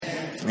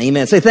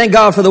Amen. Say thank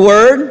God for the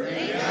Word.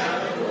 Thank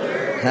God for the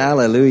Word.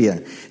 Hallelujah.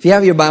 If you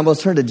have your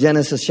Bibles, turn to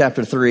Genesis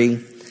chapter 3.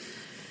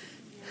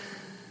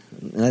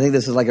 And I think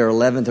this is like our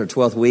 11th or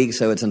 12th week,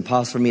 so it's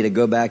impossible for me to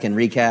go back and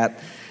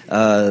recap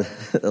the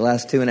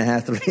last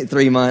 2.5,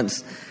 3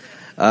 months,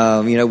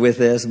 with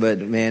this. But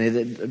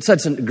man,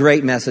 such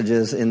great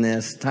messages in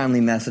this,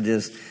 timely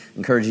messages.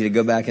 Encourage you to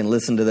go back and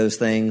listen to those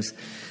things.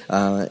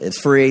 It's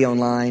free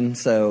online,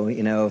 so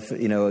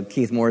if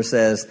Keith Moore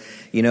says,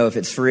 if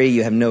it's free,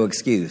 you have no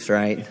excuse,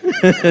 right?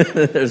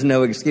 There's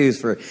no excuse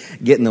for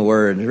getting the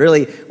Word.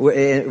 Really,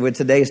 with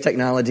today's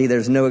technology,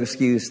 there's no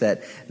excuse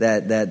that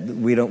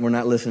we're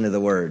not listening to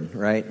the Word,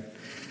 right?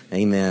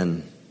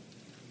 Amen.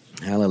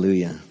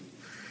 Hallelujah.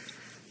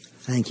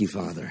 Thank you,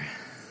 Father.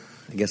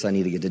 I guess I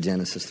need to get to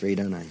Genesis 3,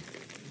 don't I?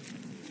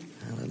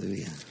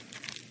 Hallelujah.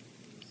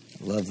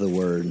 Love the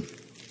Word.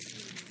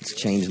 It's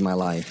changed my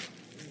life.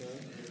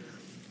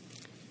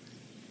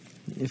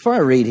 Before I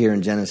read here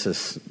in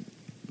Genesis,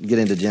 get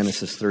into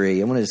Genesis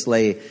 3, I want to just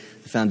lay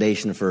the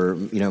foundation for,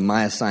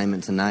 my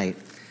assignment tonight.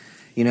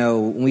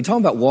 When we talk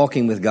about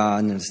walking with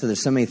God, and so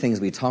there's so many things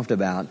we talked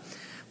about,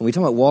 when we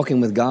talk about walking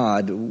with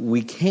God,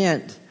 we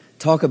can't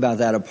talk about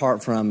that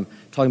apart from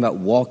talking about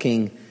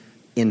walking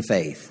in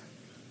faith.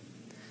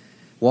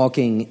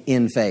 Walking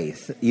in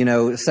faith.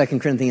 2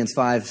 Corinthians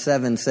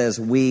 5:7 says,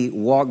 we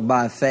walk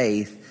by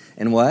faith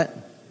and what?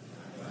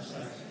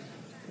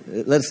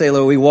 Let's say,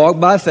 Lord, we walk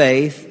by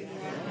faith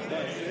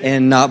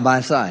and not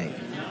by sight.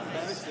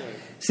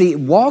 See,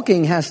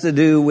 walking has to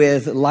do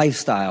with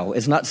lifestyle.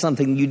 It's not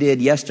something you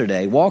did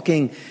yesterday.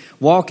 Walking,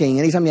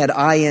 anytime you had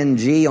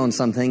ing on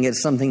something,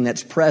 it's something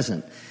that's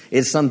present.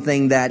 It's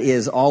something that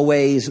is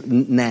always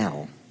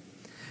now.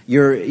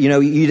 You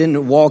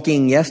didn't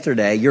walking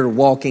yesterday, you're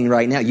walking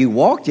right now. You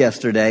walked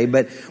yesterday,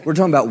 but we're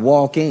talking about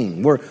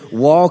walking. We're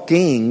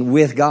walking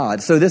with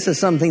God. So this is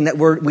something that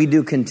we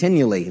do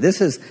continually. This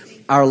is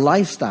our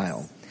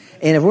lifestyle.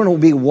 And if we're going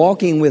to be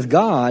walking with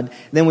God,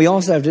 then we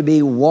also have to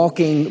be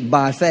walking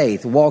by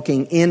faith,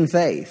 walking in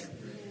faith.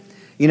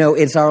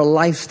 It's our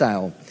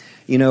lifestyle.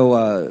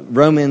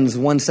 Romans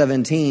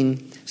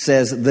 1:17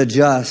 says, the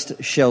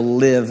just shall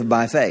live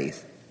by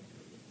faith.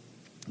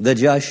 The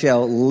just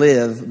shall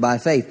live by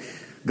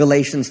faith.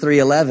 Galatians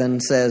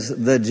 3:11 says,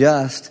 the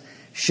just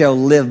shall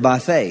live by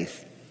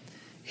faith.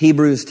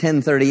 Hebrews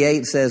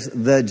 10:38 says,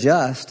 the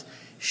just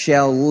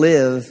shall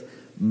live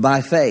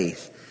by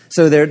faith.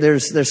 So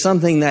there's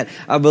something that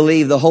I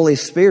believe the Holy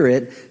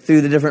Spirit,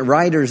 through the different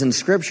writers in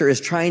Scripture,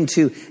 is trying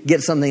to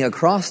get something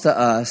across to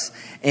us.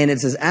 And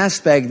it's this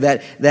aspect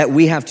that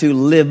we have to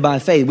live by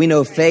faith. We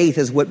know faith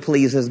is what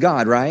pleases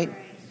God, right?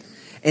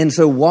 And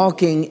so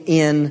walking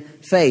in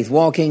faith,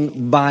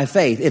 walking by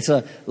faith, it's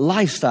a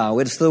lifestyle.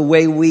 It's the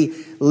way we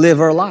live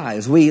our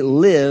lives. We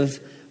live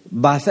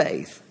by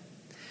faith.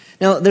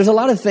 Now, there's a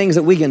lot of things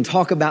that we can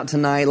talk about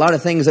tonight, a lot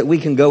of things that we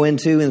can go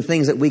into and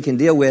things that we can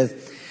deal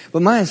with.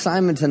 But my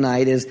assignment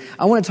tonight is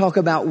I want to talk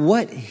about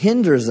what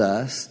hinders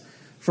us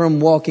from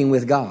walking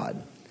with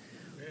God.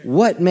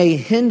 What may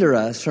hinder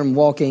us from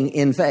walking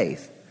in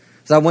faith?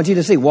 So I want you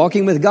to see,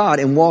 walking with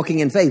God and walking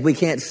in faith, we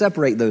can't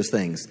separate those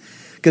things.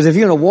 Because if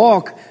you're going to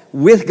walk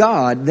with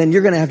God, then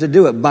you're going to have to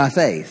do it by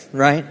faith,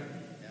 right?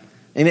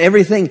 And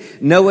everything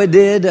Noah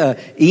did,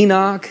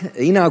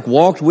 Enoch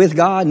walked with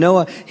God.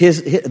 Noah,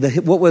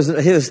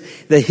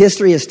 the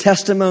history, his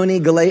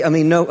testimony.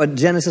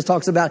 Genesis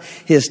talks about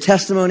his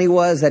testimony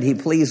was that he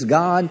pleased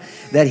God,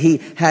 that he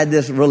had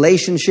this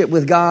relationship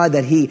with God,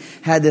 that he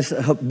had this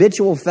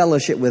habitual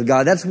fellowship with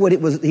God. That's what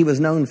he was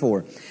known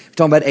for.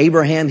 Talking about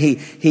Abraham,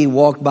 he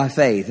walked by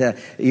faith.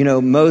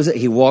 Moses,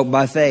 he walked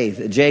by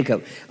faith.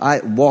 Jacob, I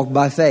walked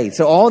by faith.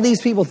 So all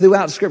these people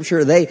throughout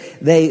Scripture, they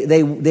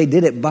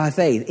did it by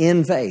faith,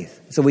 in faith.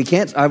 So we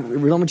can't. I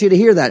really want you to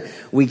hear that.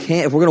 We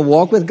can't. If we're going to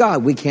walk with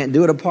God, we can't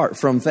do it apart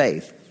from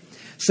faith.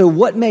 So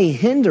what may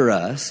hinder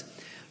us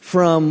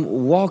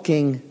from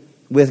walking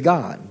with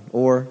God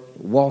or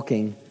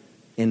walking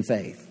in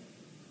faith?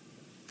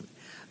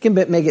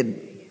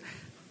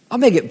 I'll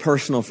make it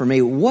personal for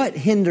me. What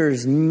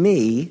hinders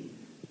me?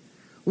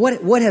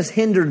 What has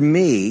hindered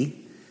me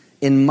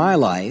in my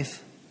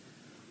life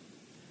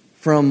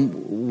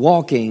from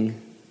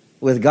walking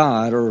with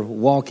God or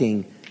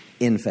walking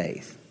in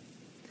faith?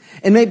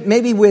 And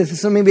maybe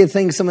some of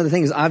the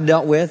things I've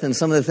dealt with and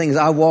some of the things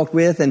I walked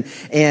with and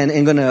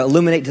going to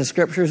illuminate to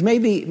Scriptures.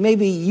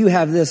 Maybe you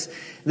have this.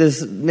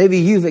 Maybe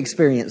you've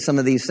experienced some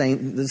of these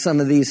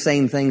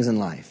same things in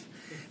life.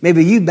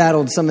 Maybe you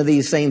battled some of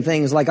these same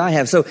things like I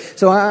have. So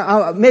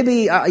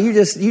you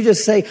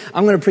just say,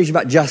 I'm going to preach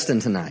about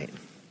Justin tonight.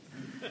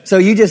 So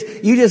you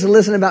just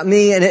listen about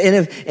me, and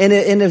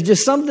if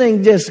just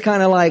something just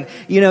kind of like,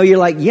 you're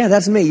like, yeah,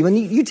 that's me. When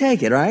you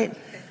take it, right?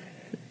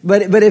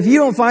 But if you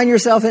don't find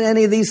yourself in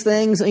any of these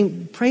things,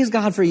 praise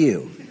God for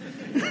you.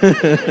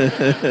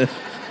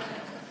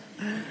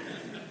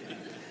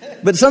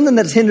 But something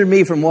that's hindered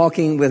me from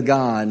walking with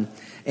God,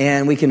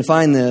 and we can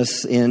find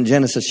this in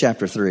Genesis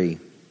chapter 3.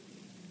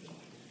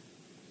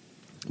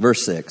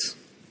 Verse 6.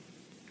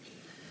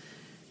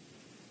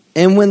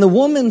 And when the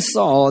woman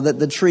saw that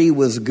the tree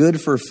was good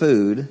for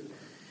food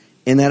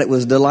and that it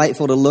was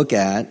delightful to look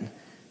at,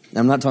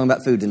 I'm not talking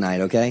about food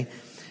tonight, okay?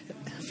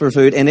 For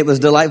food, and it was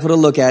delightful to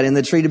look at, and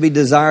the tree to be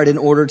desired in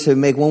order to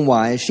make one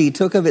wise, she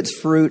took of its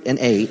fruit and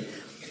ate.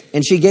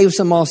 And she gave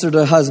some also to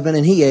her husband,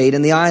 and he ate,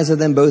 and the eyes of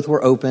them both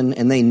were open,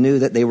 and they knew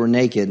that they were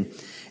naked.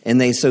 And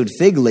they sewed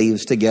fig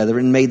leaves together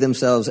and made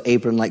themselves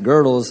apron-like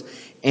girdles.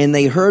 And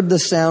they heard the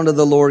sound of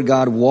the Lord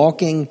God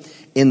walking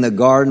in the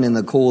garden in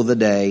the cool of the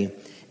day.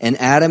 And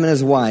Adam and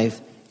his wife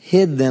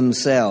hid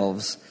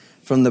themselves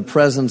from the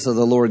presence of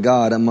the Lord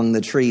God among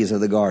the trees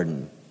of the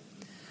garden.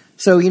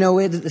 So,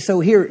 so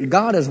here,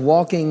 God is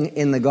walking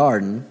in the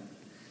garden,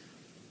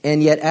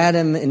 and yet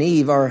Adam and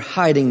Eve are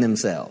hiding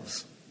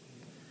themselves.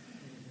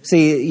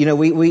 See,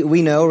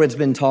 we know, or it's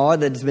been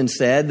taught, it's been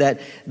said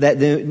that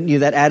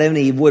Adam and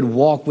Eve would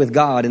walk with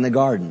God in the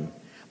garden.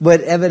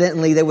 But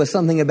evidently there was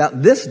something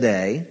about this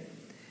day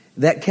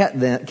that kept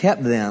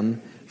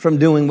them from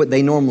doing what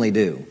they normally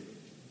do.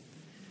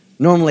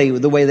 Normally,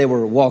 the way they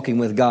were walking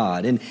with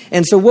God.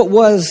 And so what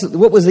was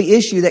the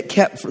issue that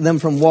kept them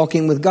from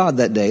walking with God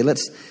that day?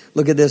 Let's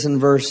look at this in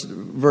verse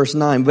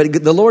 9.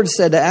 But the Lord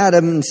said to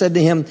Adam and said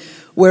to him,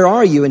 "Where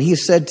are you?" And he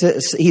said,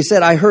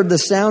 "I heard the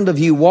sound of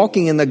you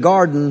walking in the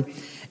garden,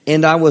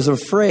 and I was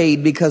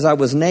afraid because I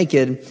was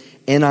naked,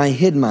 and I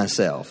hid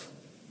myself."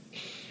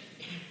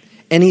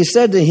 And he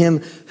said to him,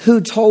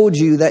 "Who told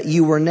you that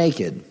you were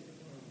naked?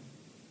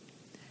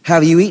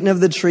 Have you eaten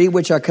of the tree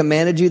which I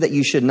commanded you that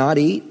you should not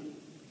eat?"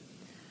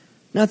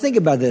 Now think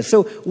about this.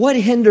 So what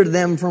hindered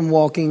them from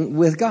walking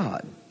with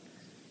God?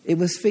 It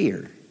was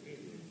fear.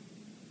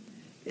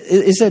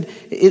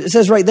 It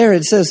says right there,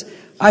 it says,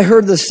 "I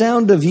heard the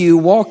sound of you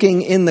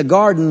walking in the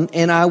garden,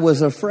 and I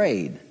was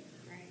afraid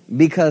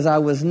because I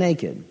was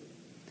naked.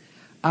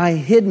 I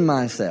hid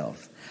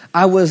myself.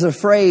 I was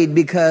afraid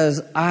because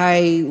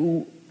I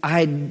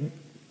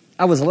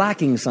was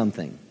lacking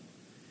something.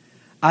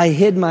 I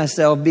hid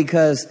myself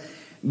because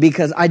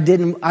I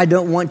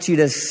don't want you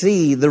to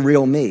see the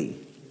real me.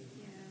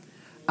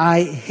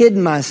 I hid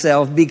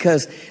myself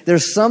because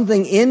there's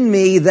something in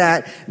me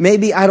that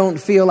maybe I don't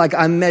feel like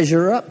I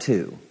measure up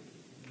to."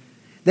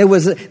 There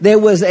was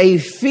a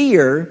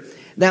fear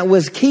that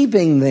was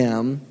keeping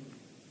them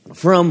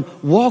from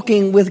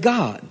walking with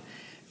God.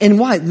 And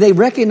why? They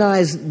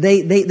recognized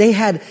they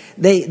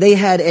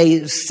had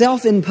a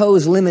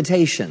self-imposed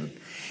limitation.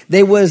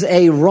 There was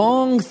a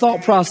wrong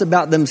thought process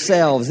about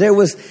themselves. There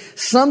was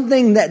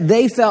something that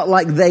they felt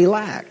like they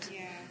lacked.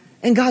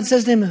 And God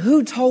says to him,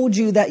 "Who told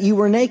you that you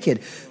were naked?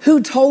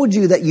 Who told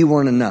you that you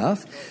weren't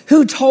enough?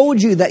 Who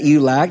told you that you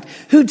lacked?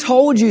 Who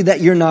told you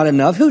that you're not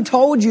enough? Who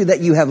told you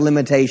that you have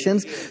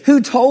limitations? Who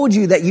told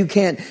you that you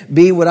can't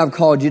be what I've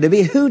called you to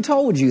be? Who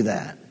told you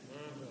that?"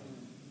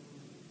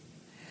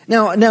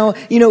 Now,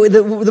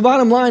 the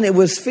bottom line, it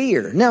was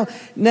fear. Now,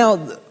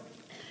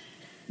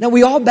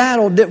 we've all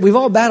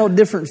battled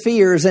different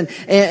fears,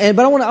 but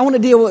I want to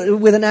deal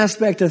with an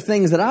aspect of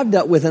things that I've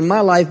dealt with in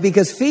my life,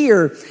 because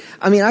fear,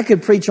 I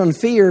could preach on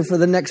fear for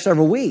the next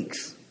several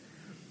weeks.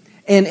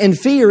 And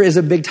fear is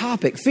a big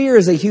topic. Fear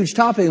is a huge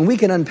topic, and we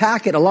can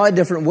unpack it a lot of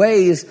different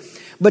ways.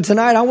 But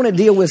tonight I want to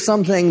deal with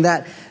something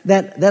that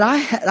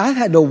I've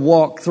had to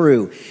walk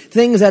through,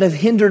 things that have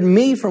hindered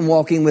me from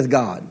walking with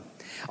God.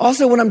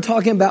 Also, when I'm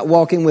talking about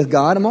walking with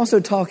God, I'm also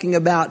talking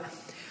about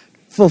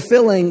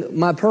fulfilling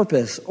my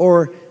purpose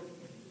or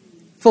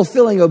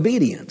fulfilling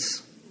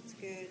obedience. That's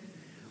good.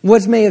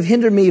 What may have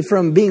hindered me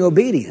from being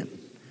obedient?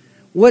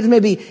 What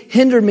maybe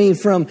hindered me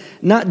from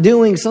not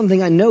doing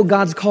something I know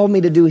God's called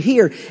me to do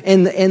here?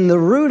 And the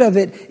root of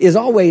it is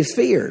always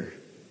fear.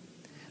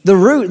 The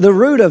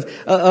root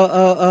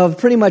of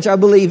pretty much, I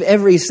believe,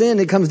 every sin,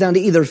 it comes down to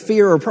either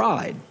fear or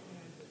pride.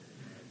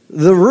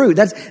 The root,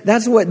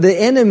 that's what the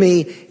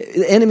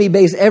enemy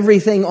based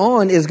everything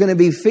on, is going to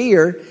be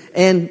fear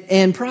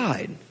and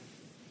pride.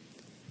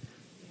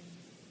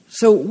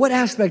 So what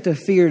aspect of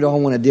fear do I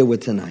want to deal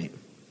with tonight?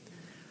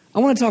 I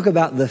want to talk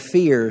about the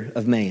fear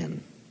of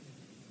man.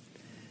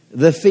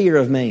 The fear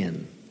of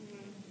man.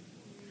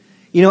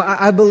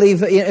 I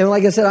believe,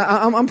 like I said,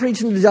 I'm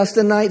preaching to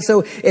Justin tonight,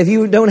 so if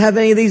you don't have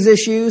any of these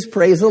issues,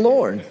 praise the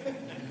Lord.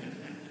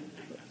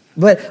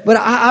 But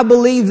I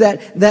believe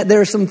that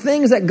there are some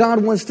things that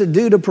God wants to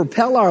do to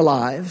propel our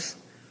lives.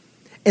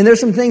 And there's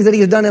some things that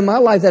He's done in my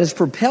life that has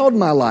propelled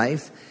my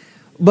life.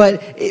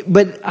 But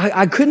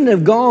I couldn't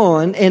have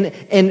gone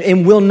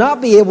and will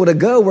not be able to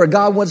go where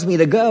God wants me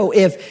to go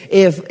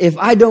if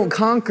I don't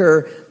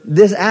conquer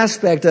this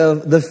aspect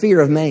of the fear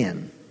of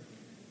man.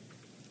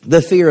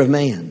 The fear of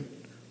man.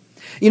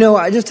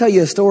 I just tell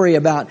you a story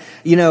about,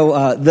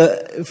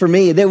 for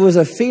me, there was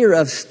a fear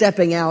of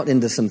stepping out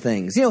into some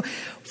things.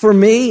 For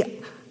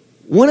me,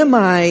 one of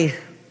my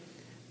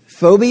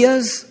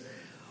phobias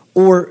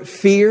or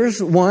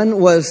fears, one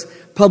was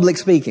public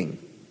speaking.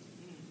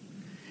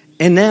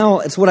 And now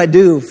it's what I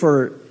do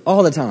for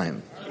all the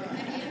time.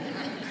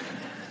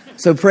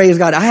 So praise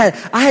God. I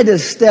had to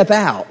step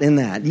out in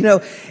that.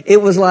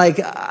 It was like,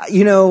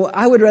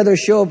 I would rather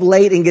show up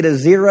late and get a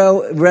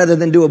 0 rather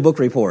than do a book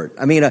report.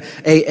 I mean,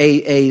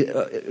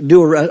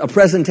 do a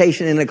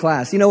presentation in a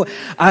class.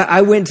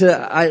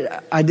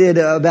 I did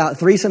about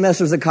 3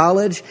 semesters of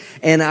college,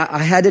 and I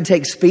had to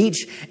take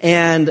speech,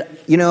 and,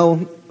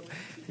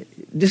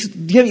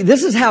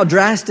 this is how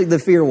drastic the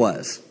fear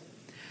was.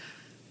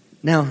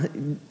 Now,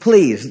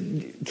 please,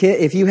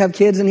 if you have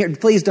kids in here,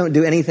 please don't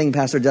do anything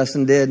Pastor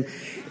Justin did.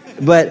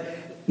 But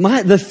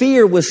the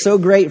fear was so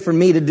great for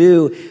me to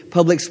do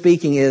public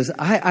speaking is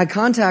I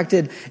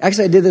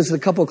did this with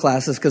a couple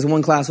classes because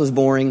one class was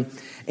boring.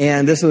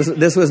 And this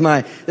is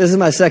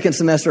my second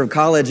semester of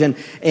college, and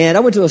I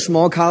went to a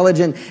small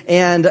college,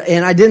 and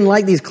I didn't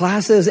like these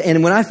classes.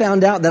 And when I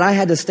found out that I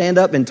had to stand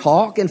up and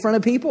talk in front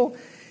of people,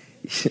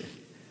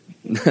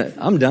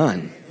 I'm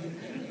done.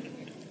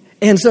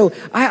 And so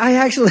I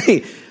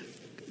actually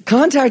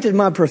contacted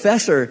my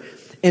professor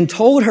and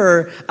told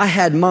her I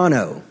had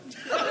mono.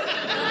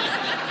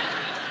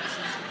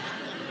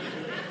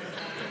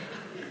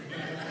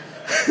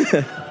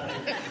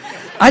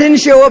 I didn't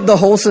show up the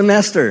whole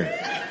semester.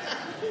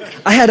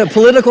 I had a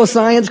political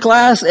science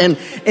class, and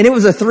it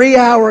was a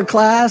 3-hour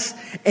class,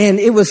 and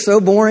it was so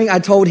boring. I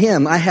told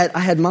him I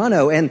had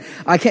mono, and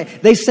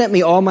they sent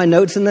me all my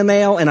notes in the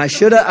mail, and I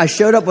showed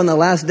up on the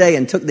last day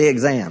and took the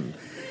exam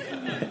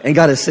and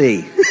got a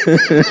C.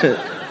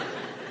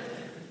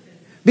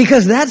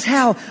 Because that's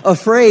how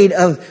afraid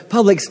of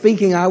public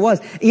speaking I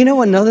was.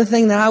 Another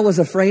thing that I was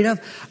afraid of?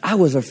 I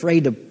was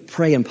afraid to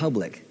pray in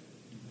public.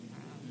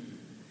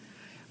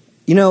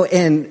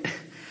 And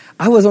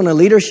I was on a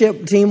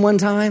leadership team one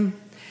time,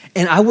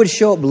 and I would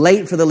show up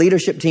late for the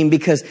leadership team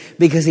because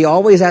he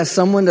always asked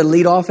someone to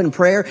lead off in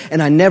prayer,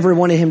 and I never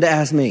wanted him to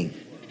ask me.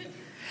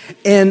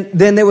 And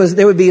then there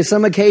would be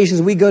some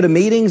occasions we go to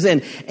meetings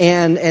and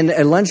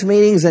lunch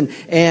meetings and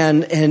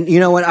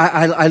what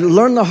I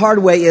learned the hard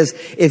way is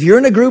if you're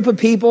in a group of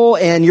people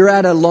and you're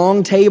at a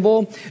long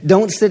table,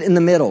 don't sit in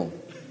the middle.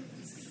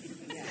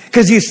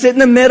 Because you sit in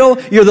the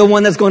middle, you're the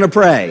one that's going to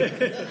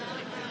pray.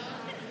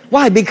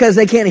 Why? Because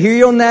they can't hear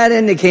you on that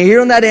end, they can't hear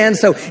you on that end,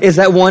 so it's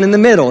that one in the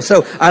middle.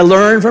 So I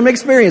learned from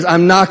experience,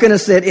 I'm not going to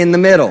sit in the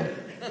middle.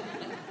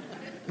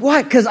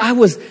 Why? Because I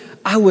was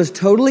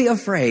totally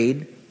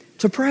afraid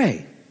to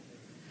pray.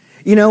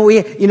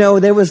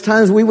 There was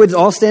times we would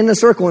all stand in a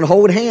circle and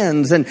hold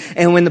hands, and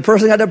when the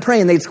person got to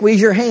praying, they'd squeeze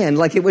your hand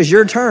like it was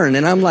your turn,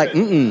 and I'm like,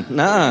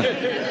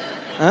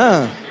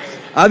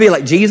 I'd be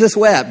like, Jesus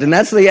wept, and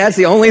that's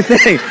the only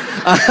thing.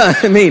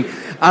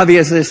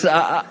 Obviously,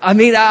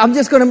 I'm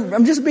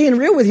just being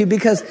real with you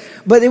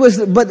but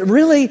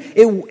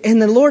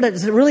the Lord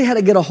really had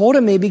to get a hold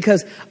of me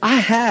because I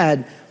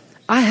had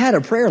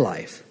a prayer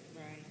life.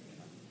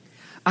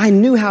 I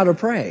knew how to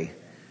pray,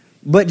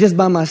 but just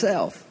by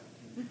myself.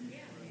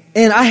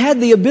 And I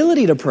had the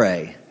ability to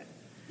pray.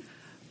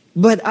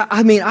 But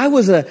I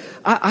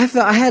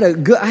had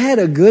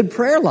a good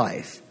prayer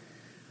life.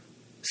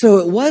 So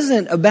it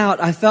wasn't about,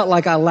 I felt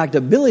like I lacked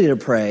ability to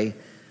pray,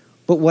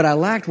 but what I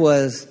lacked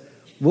was,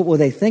 what will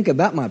they think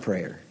about my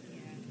prayer?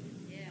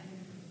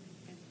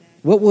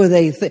 What will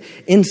they think?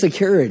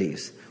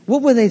 Insecurities.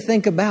 What will they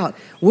think about?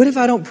 What if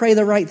I don't pray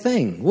the right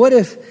thing? What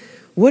if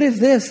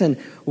this and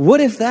what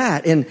if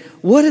that and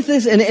what if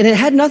this? And it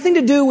had nothing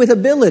to do with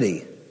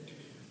ability.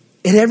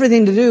 It had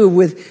everything to do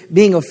with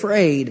being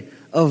afraid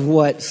of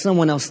what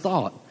someone else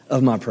thought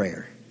of my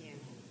prayer.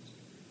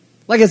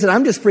 Like I said,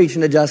 I'm just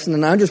preaching to Justin,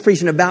 and I'm just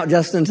preaching about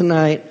Justin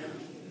tonight.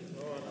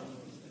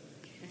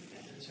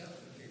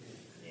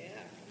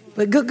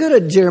 But go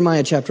to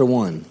Jeremiah chapter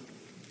 1.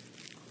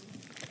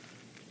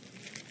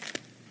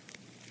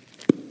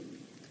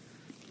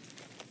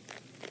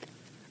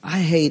 I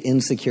hate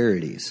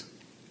insecurities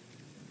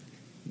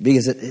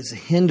because it's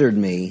hindered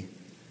me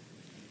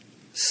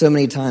so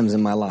many times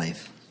in my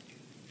life.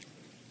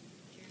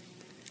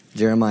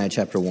 Jeremiah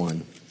chapter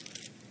 1.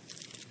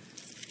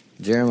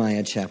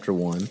 Jeremiah chapter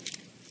 1.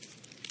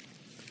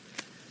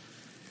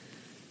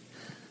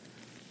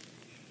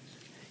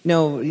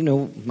 You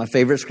know, my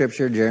favorite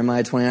scripture,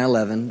 Jeremiah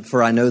 29:11,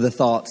 for I know the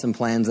thoughts and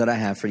plans that I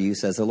have for you,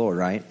 says the Lord,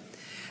 right?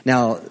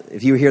 Now,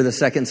 if you were here the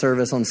second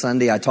service on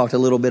Sunday, I talked a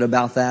little bit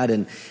about that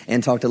and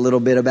talked a little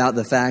bit about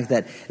the fact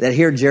that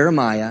here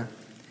Jeremiah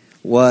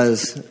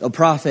was a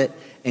prophet,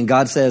 and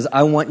God says,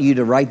 I want you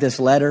to write this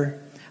letter.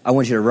 I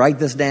want you to write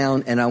this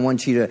down, and I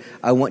want you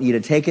to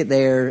take it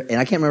there. And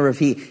I can't remember if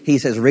he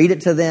says read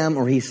it to them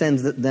or he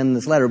sends them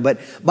this letter. But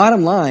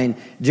bottom line,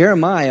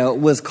 Jeremiah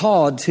was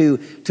called to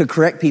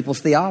correct people's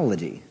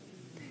theology.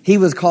 He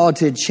was called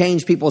to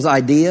change people's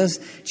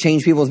ideas,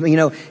 change people's,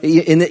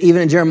 even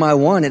in Jeremiah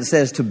 1, it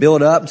says to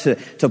build up,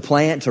 to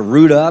plant, to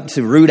root up,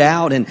 to root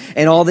out, and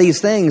all these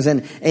things.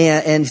 And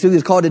so he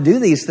was called to do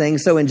these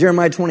things. So in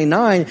Jeremiah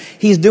 29,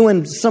 he's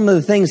doing some of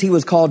the things he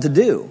was called to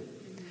do.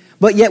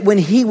 But yet when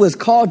he was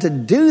called to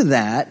do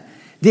that,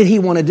 did he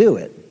want to do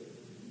it?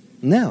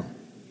 No.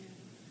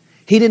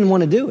 He didn't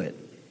want to do it.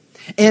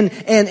 And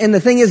the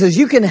thing is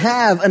you can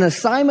have an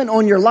assignment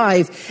on your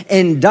life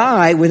and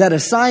die with that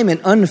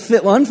assignment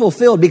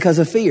unfulfilled because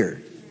of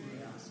fear.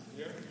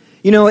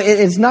 You know,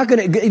 it's not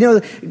going to, you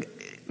know,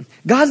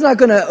 God's not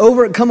going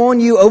to come on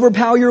you,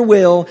 overpower your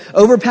will,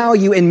 overpower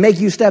you and make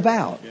you step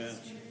out.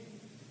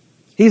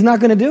 He's not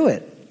going to do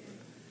it.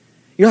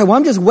 You're like, well,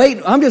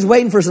 I'm just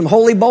waiting for some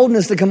holy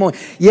boldness to come on.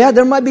 Yeah,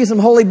 there might be some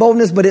holy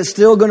boldness, but it's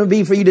still going to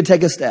be for you to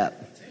take a step.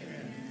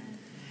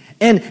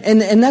 And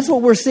that's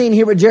what we're seeing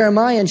here with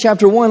Jeremiah in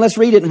chapter 1. Let's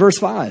read it in verse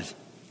 5.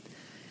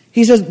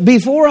 He says,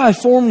 before I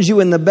formed you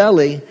in the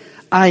belly,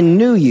 I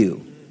knew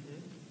you.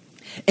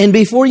 And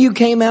before you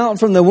came out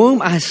from the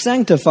womb, I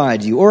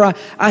sanctified you, or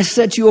I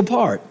set you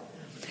apart.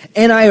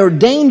 And I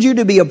ordained you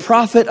to be a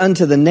prophet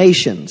unto the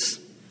nations.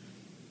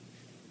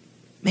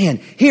 Man,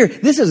 here,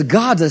 this is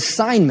God's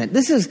assignment.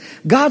 This is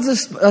God's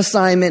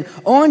assignment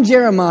on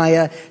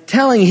Jeremiah,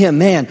 telling him,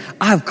 man,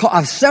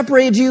 I've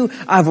separated you,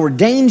 I've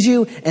ordained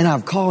you, and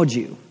I've called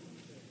you.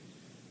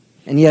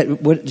 And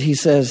yet, what he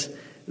says,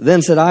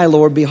 then said I,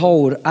 Lord,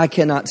 behold, I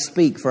cannot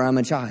speak, for I'm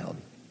a child.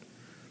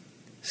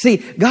 See,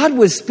 God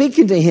was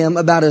speaking to him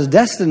about his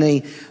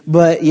destiny,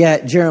 but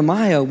yet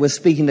Jeremiah was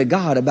speaking to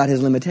God about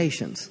his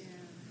limitations.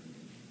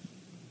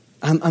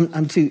 I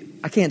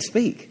can't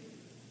speak.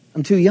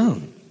 I'm too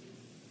young.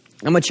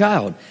 I'm a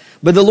child.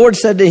 But the Lord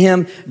said to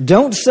him,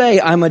 don't say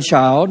I'm a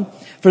child,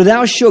 for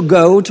thou shalt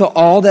go to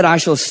all that I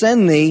shall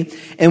send thee,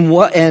 and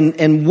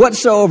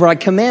whatsoever I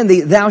command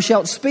thee, thou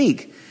shalt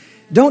speak.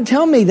 Don't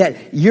tell me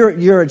that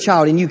you're a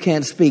child and you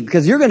can't speak,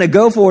 because you're going to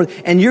go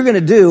forth and you're going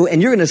to do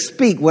and you're going to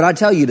speak what I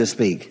tell you to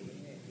speak.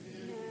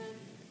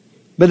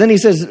 But then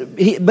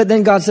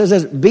then God says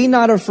this, be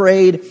not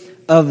afraid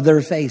of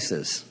their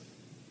faces.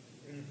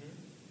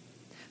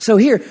 So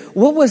here,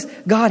 what was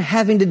God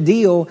having to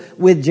deal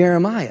with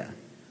Jeremiah?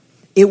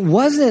 It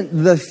wasn't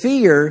the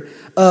fear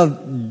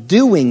of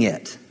doing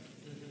it.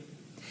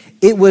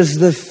 It was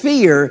the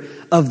fear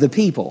of the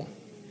people.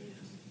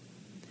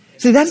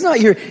 See, that's not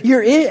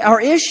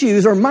our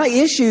issues, or my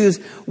issues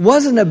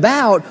wasn't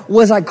about,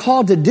 was I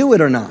called to do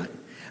it or not?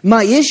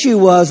 My issue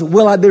was,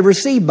 will I be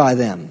received by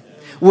them?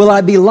 Will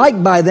I be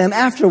liked by them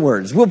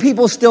afterwards? Will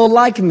people still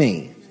like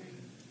me?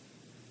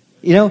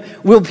 You know,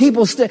 will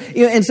people still,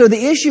 you know, and so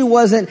the issue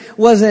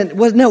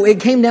it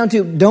came down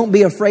to, don't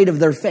be afraid of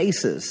their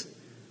faces.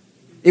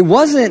 It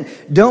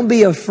wasn't, don't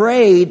be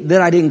afraid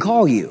that I didn't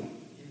call you.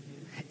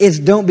 It's,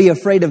 don't be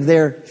afraid of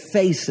their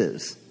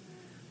faces.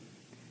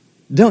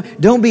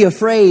 Don't be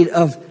afraid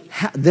of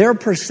their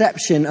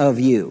perception of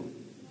you.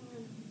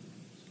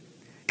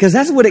 Because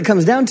that's what it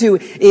comes down to,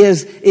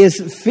 is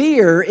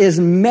fear is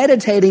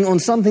meditating on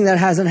something that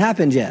hasn't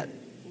happened yet.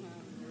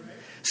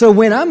 So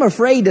when I'm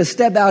afraid to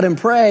step out and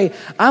pray,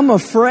 I'm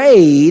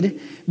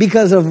afraid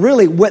because of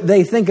really what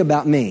they think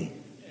about me.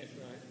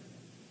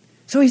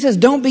 So he says,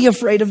 don't be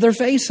afraid of their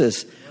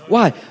faces.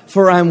 Why?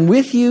 For I'm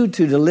with you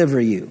to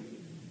deliver you.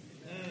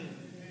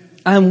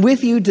 I'm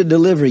with you to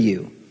deliver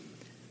you.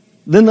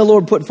 Then the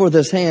Lord put forth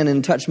his hand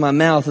and touched my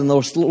mouth. And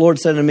the Lord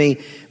said to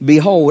me,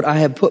 behold, I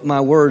have put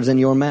my words in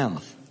your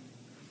mouth.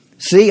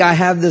 See, I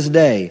have this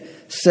day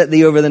set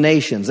thee over the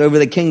nations, over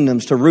the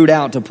kingdoms, to root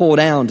out, to pull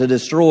down, to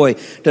destroy,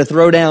 to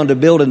throw down, to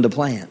build, and to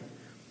plant.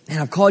 And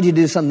I've called you to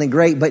do something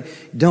great, but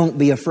don't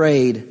be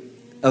afraid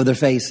of their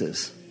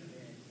faces.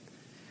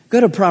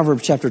 Go to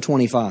Proverbs chapter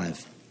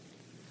 25.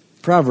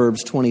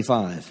 Proverbs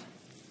 25.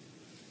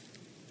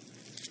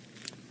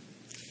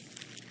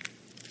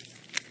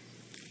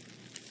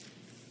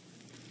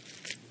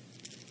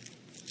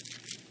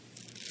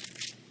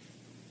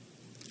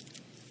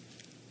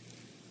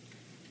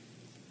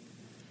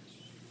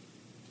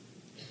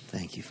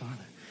 Thank you, Father.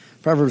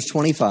 Proverbs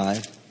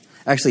 25,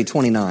 actually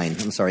 29.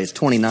 I'm sorry, it's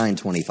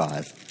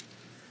 29:25.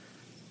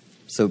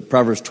 So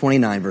Proverbs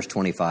 29, verse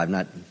 25,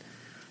 not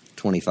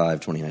 25,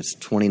 29. It's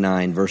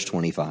 29, verse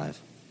 25.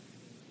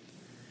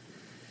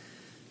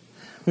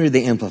 Read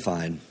the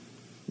Amplified.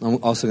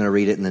 I'm also going to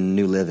read it in the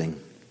New Living.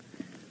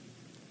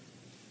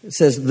 It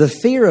says, the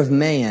fear of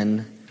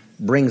man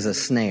brings a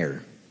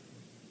snare.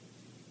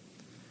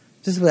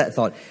 Just with that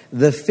thought.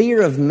 The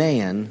fear of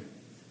man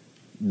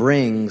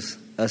brings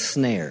a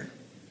snare.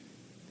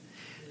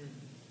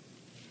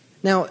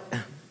 Now,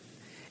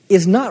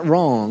 it's not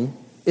wrong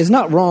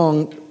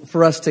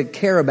for us to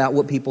care about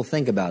what people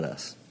think about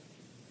us.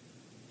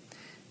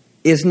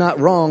 It's not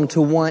wrong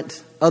to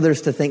want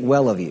others to think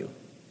well of you.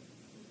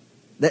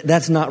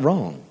 That's not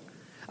wrong.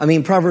 I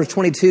mean, Proverbs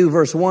 22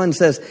 verse 1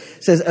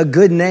 says a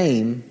good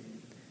name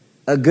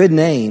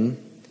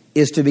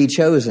is to be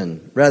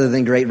chosen rather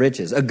than great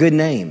riches. A good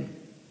name.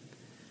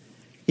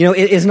 You know,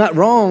 it's not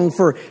wrong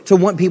to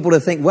want people to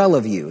think well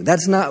of you.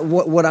 That's not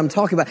what I'm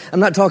talking about.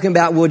 I'm not talking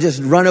about we'll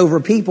just run over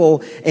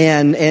people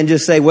and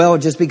just say, well,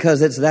 just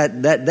because it's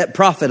that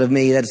prophet of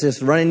me that's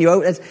just running you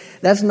over.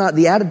 That's not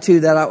the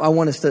attitude that I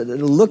want us to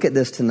look at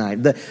this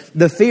tonight.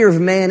 The fear of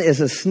man is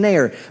a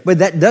snare, but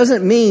that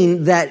doesn't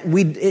mean that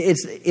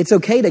it's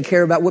okay to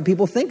care about what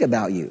people think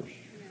about you.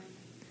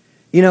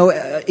 You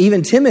know,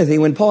 even Timothy,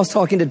 when Paul's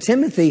talking to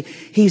Timothy,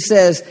 he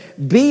says,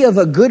 be of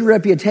a good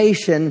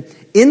reputation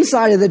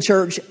inside of the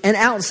church and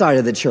outside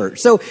of the church.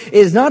 So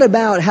it's not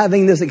about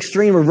having this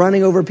extreme of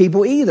running over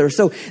people either.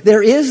 So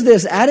there is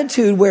this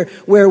attitude where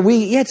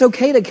it's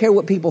okay to care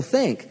what people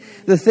think.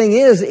 The thing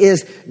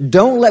is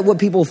don't let what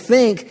people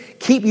think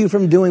keep you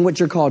from doing what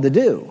you're called to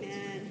do.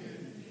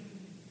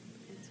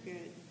 That's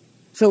good.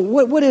 So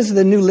what does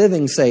the New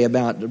Living say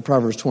about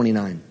Proverbs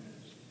 29?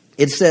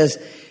 It says,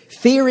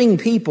 fearing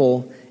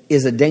people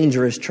is a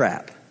dangerous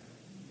trap.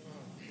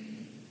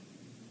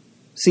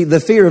 See, the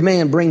fear of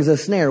man brings a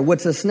snare.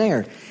 What's a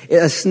snare?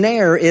 A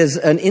snare is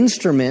an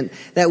instrument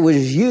that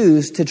was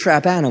used to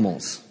trap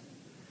animals.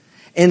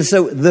 And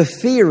so the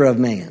fear of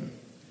man.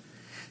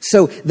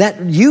 So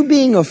that you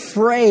being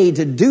afraid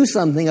to do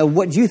something of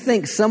what you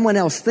think someone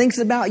else thinks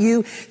about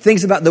you,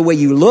 thinks about the way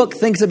you look,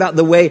 thinks about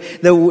the way,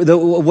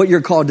 what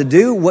you're called to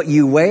do, what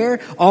you wear,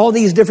 all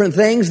these different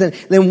things,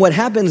 then what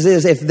happens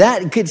is if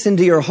that gets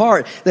into your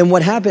heart, then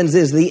what happens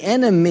is the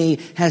enemy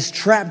has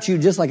trapped you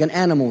just like an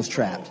animal's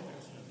trapped.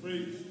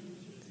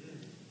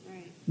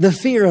 The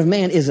fear of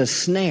man is a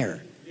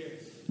snare.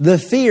 The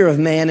fear of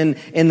man,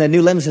 in the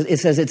New Living, it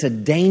says it's a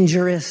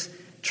dangerous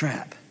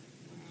trap.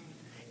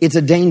 It's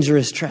a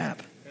dangerous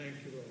trap.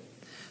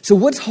 So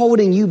what's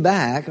holding you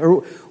back,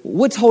 or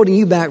what's holding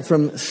you back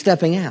from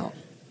stepping out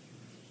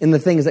in the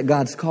things that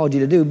God's called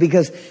you to do?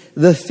 Because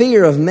the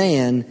fear of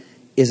man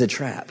is a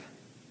trap.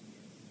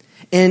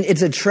 And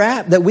it's a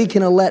trap that we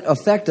can let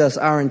affect us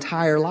our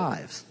entire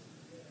lives.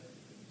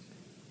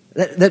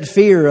 That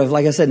fear of,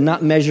 like I said,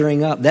 not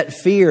measuring up, that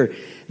fear,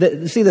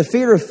 the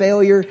fear of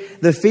failure,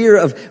 the fear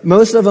of,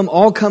 most of them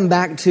all come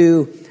back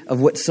to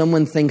of what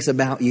someone thinks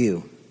about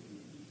you.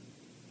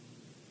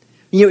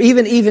 You know,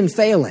 even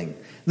failing,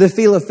 the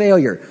fear of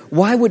failure.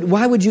 Why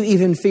would you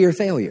even fear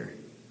failure?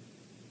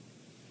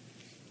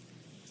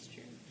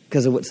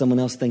 Because of what someone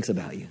else thinks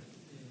about you.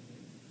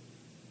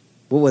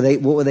 What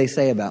will they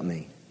say about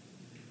me?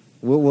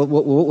 What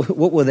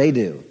will they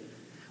do?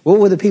 What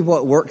will the people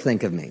at work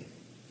think of me?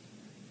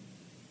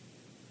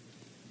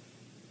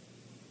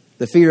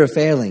 The fear of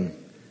failing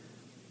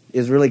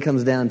really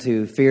comes down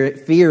to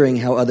fearing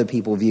how other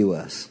people view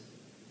us.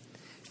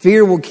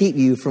 Fear will keep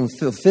you from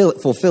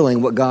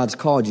fulfilling what God's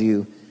called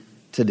you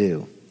to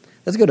do.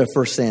 Let's go to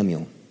 1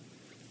 Samuel.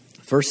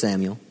 1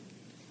 Samuel.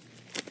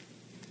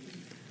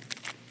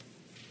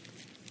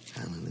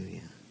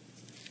 Hallelujah.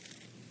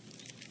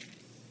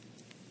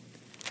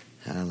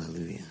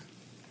 Hallelujah.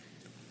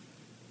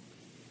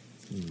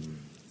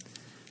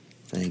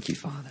 Thank you,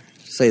 Father.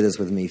 Say this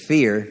with me.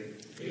 Fear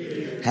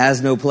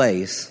has no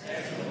place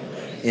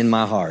in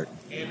my heart.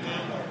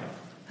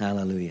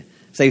 Hallelujah.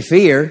 Say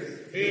fear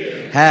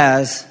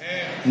has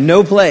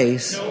no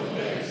place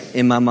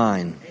in my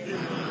mind.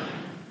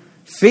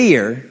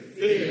 Fear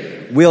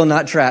will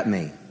not trap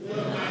me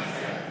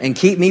and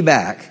keep me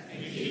back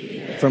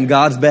from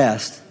God's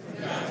best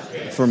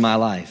for my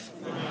life.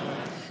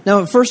 Now,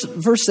 in 1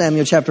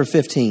 Samuel chapter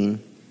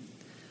 15,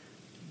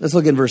 let's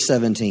look at verse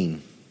 17.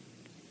 I'm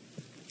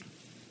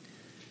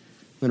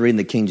going to read in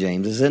the King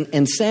James. It says,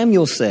 and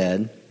Samuel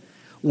said,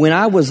 when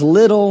I was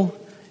little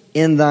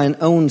in thine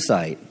own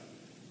sight.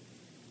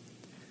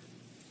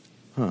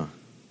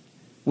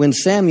 When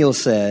Samuel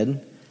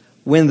said,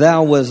 when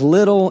thou was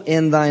little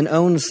in thine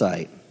own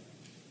sight,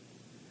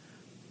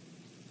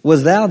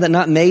 was thou that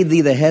not made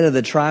thee the head of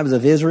the tribes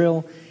of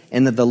Israel,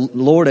 and that the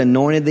Lord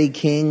anointed thee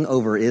king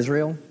over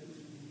Israel?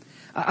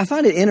 I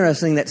find it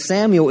interesting that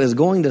Samuel is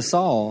going to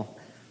Saul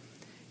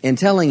and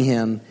telling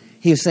him,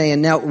 he's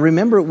saying, now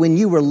remember when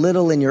you were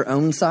little in your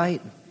own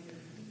sight,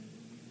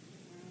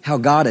 how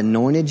God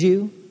anointed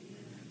you,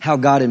 how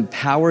God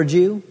empowered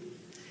you.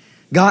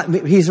 God,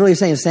 he's really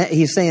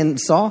saying,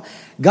 Saul,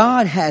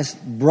 God has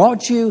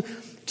brought you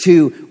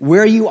to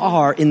where you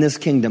are in this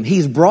kingdom.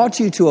 He's brought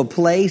you to a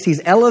place.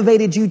 He's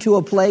elevated you to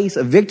a place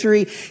of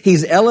victory.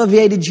 He's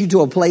elevated you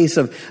to a place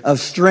of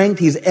strength.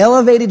 He's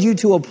elevated you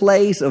to a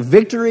place of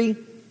victory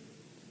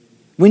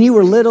when you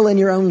were little in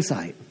your own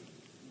sight.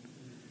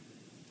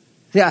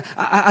 Yeah,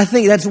 I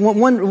think that's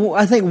one.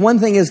 I think one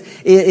thing is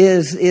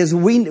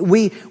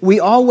we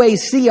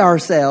always see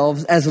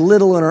ourselves as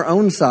little in our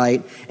own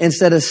sight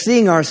instead of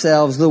seeing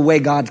ourselves the way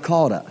God's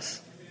called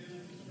us.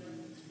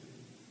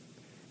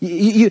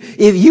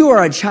 If you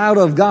are a child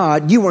of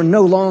God, you are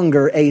no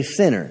longer a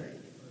sinner,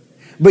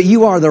 but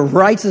you are the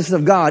righteousness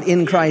of God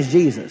in Christ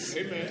Jesus.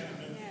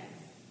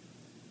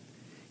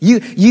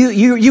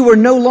 You are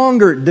no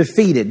longer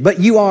defeated,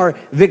 but you are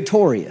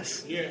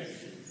victorious.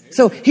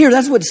 So here,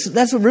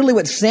 that's really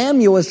what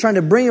Samuel is trying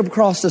to bring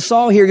across to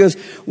Saul here. He goes,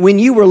 when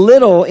you were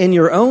little in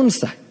your own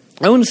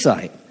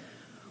sight,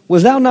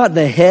 was thou not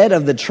the head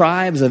of the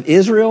tribes of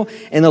Israel,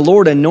 and the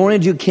Lord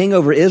anointed you king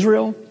over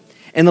Israel?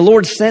 And the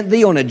Lord sent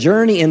thee on a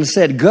journey and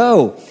said,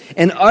 go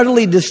and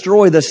utterly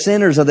destroy the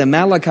sinners of the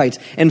Amalekites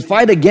and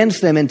fight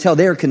against them until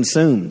they're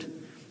consumed.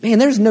 Man,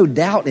 there's no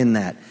doubt in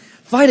that.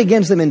 Fight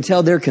against them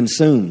until they're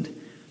consumed.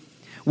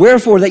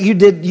 Wherefore that you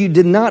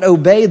did not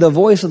obey the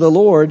voice of the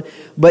Lord,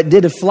 but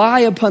did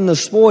fly upon the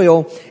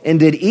spoil and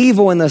did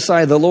evil in the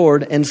sight of the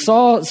Lord. And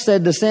Saul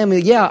said to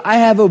Samuel, yeah, I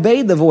have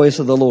obeyed the voice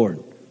of the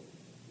Lord.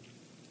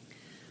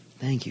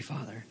 Thank you,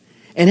 Father.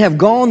 And have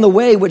gone the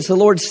way which the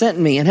Lord sent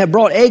me, and have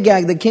brought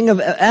Agag, the king of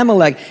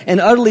Amalek,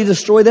 and utterly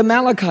destroyed the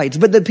Amalekites.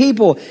 But the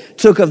people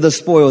took of the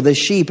spoil, the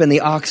sheep and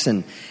the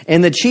oxen,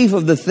 and the chief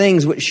of the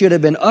things which should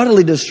have been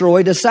utterly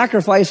destroyed, to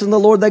sacrifice in the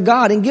Lord their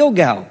God in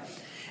Gilgal.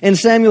 And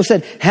Samuel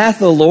said, hath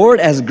the Lord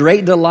as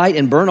great delight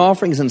in burnt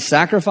offerings and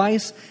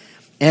sacrifice,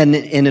 and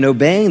in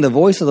obeying the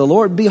voice of the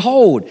Lord?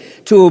 Behold,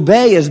 to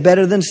obey is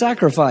better than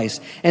sacrifice,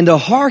 and to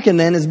hearken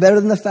then is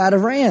better than the fat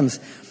of rams.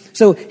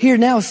 So here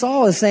now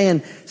Saul is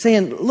saying,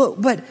 look,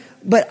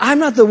 but I'm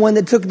not the one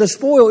that took the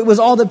spoil. It was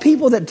all the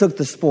people that took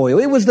the spoil.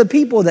 It was the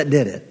people that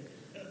did it.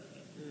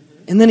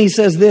 And then he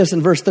says this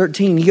in verse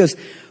 13. He goes,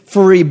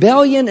 for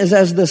rebellion is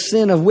as the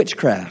sin of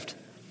witchcraft,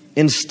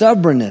 and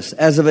stubbornness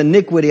as of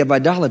iniquity of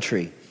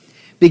idolatry.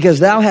 Because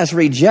thou hast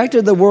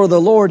rejected the word of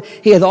the Lord,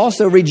 he hath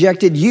also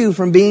rejected you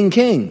from being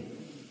king.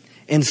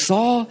 And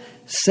Saul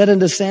said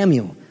unto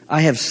Samuel,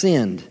 I have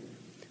sinned,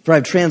 for I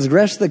have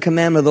transgressed the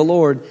commandment of the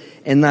Lord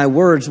and thy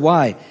words.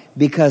 Why?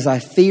 Because I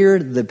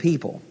feared the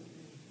people.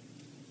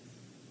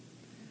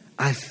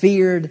 I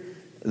feared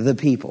the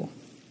people.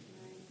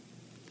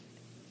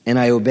 And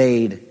I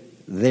obeyed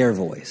their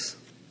voice.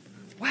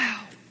 Wow.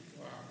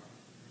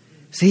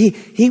 See,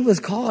 he was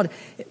called.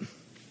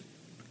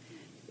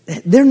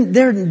 There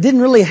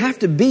didn't really have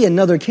to be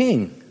another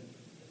king.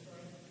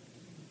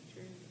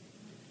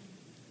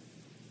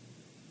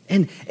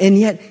 And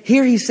yet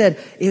here he said,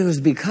 it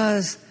was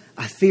because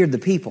I feared the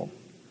people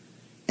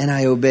and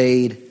I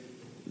obeyed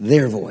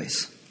their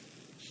voice.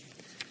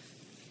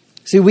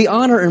 See, we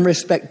honor and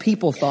respect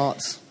people's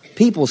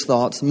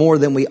thoughts more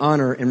than we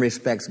honor and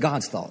respect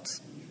God's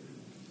thoughts.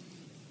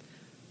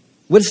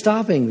 What's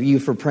stopping you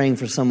from praying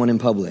for someone in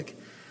public?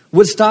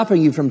 What's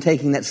stopping you from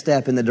taking that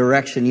step in the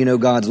direction you know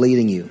God's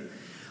leading you?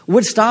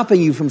 What's stopping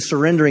you from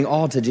surrendering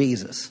all to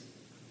Jesus?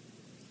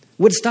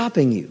 What's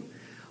stopping you?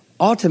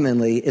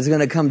 Ultimately, it's going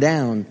to come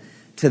down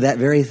to that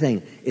very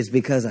thing. It's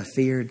because I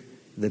feared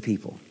the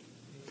people.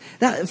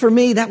 That, for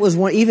me, that was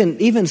one,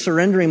 even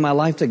surrendering my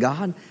life to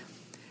God,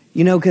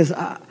 because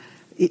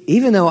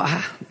even though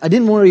I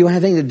didn't want to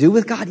have anything to do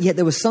with God, yet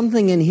there was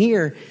something in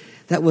here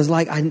that was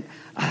like, I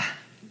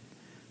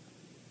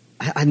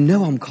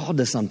know I'm called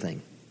to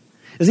something.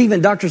 There's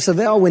even Dr.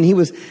 Savelle, when he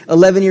was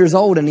 11 years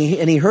old and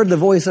he heard the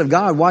voice of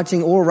God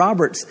watching Oral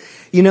Roberts.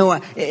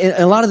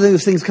 A lot of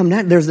those things come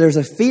down. There's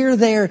a fear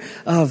there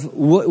of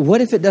what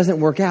if it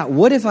doesn't work out?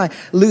 What if I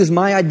lose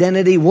my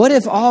identity? What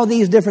if all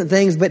these different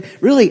things? But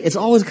really, it's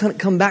always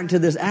come back to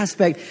this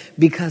aspect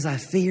because I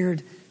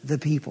feared the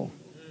people.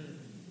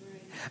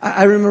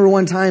 I remember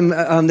one time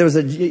there was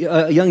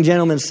a young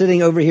gentleman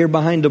sitting over here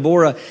behind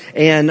Deborah,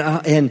 and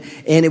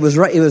it was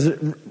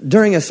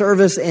during a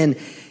service, and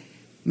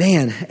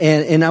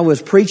I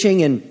was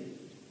preaching, and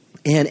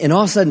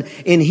all of a sudden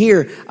in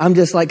here, I'm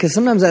just like, because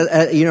sometimes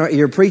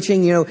you're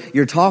preaching,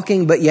 you're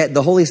talking, but yet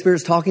the Holy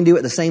Spirit's talking to you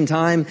at the same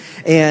time,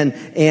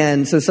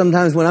 and so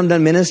sometimes when I'm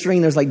done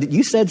ministering, there's like,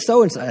 you said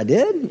so, and so I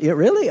did. Yeah,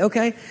 really?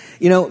 Okay,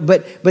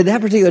 but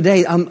that particular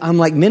day, I'm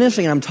like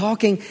ministering, and I'm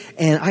talking,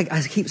 and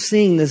I keep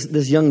seeing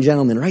this young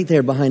gentleman right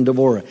there behind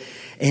Deborah.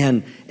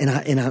 And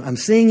I'm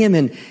seeing him,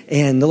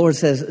 and the Lord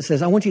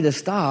says, I want you to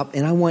stop,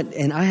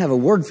 and I have a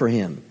word for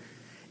him.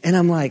 And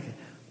I'm like,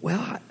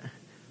 well,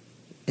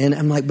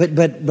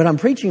 but I'm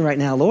preaching right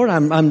now, Lord.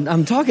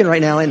 I'm talking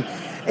right now,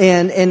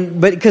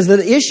 but because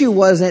the issue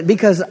wasn't,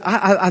 because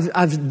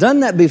I've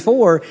done that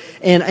before,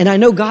 and I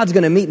know God's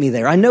going to meet me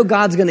there. I know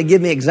God's going to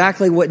give me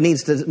exactly what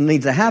needs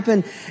to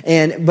happen.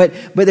 But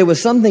there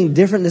was something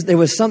different. There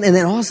was something, and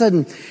then all of a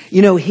sudden,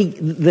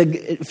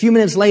 a few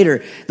minutes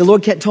later, the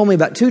Lord told me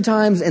about 2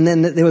 times, and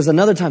then there was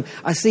another time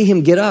I see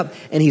him get up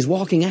and he's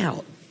walking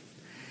out.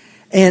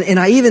 And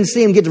I even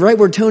see him get to right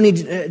where Tony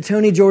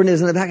Jordan is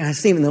in the back, and I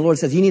see him, and the Lord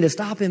says, you need to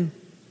stop him.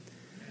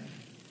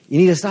 You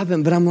need to stop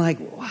him. But I'm like,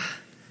 why?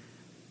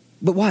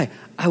 But why?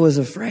 I was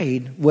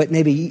afraid what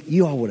maybe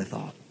you all would have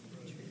thought.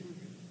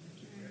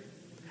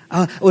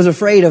 I was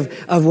afraid of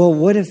well,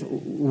 what if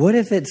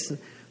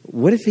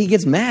he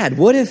gets mad?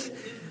 What if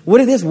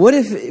what I'm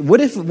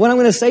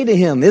going to say to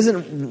him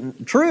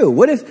isn't true?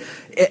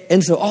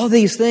 And so all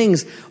these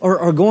things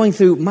are going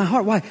through my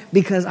heart. Why?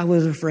 Because I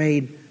was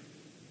afraid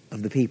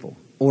of the people,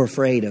 or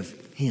afraid of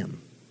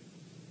him.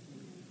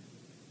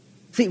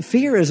 See,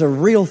 fear is a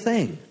real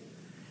thing,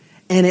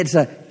 and it's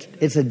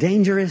a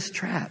dangerous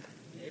trap.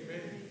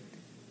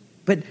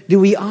 But do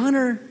we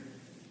honor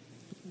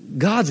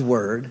God's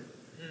word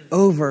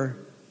over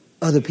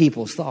other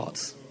people's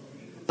thoughts,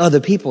 other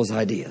people's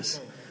ideas?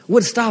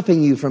 What's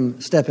stopping you from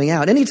stepping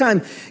out?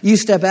 Anytime you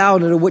step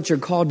out into what you're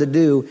called to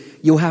do,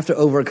 you'll have to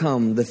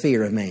overcome the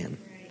fear of man.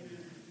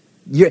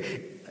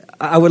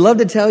 I would love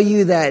to tell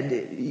you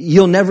that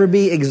you'll never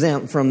be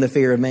exempt from the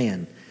fear of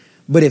man.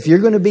 But if you're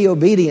going to be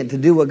obedient to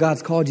do what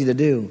God's called you to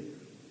do,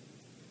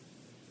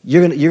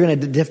 you're going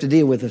to have to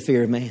deal with the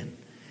fear of man.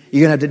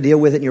 You're going to have to deal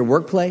with it in your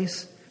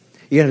workplace.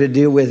 You're going to have to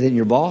deal with it in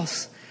your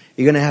boss.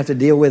 You're going to have to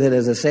deal with it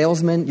as a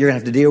salesman. You're going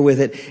to have to deal with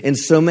it in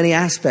so many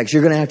aspects.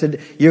 You're going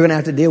to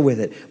have to deal with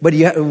it. But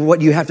what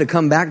you have to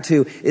come back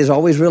to is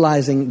always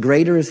realizing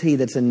greater is He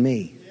that's in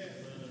me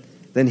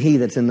than he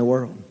that's in the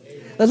world.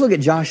 Let's look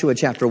at Joshua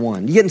chapter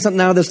 1. You getting something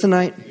out of this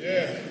tonight?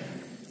 Yeah.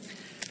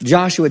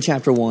 Joshua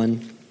chapter 1.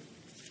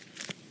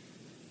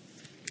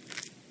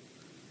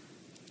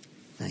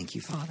 Thank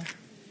you, Father.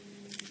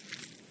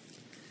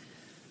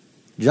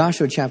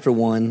 Joshua chapter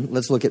 1,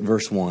 let's look at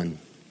verse 1.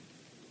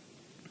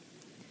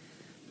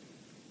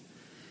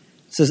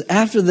 It says,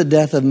 after the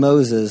death of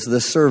Moses,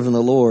 the servant of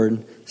the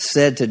Lord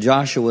said to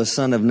Joshua,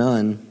 son of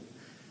Nun,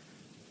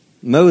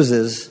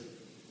 Moses,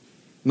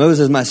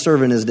 my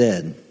servant, is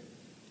dead.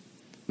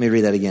 Let me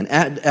read that again.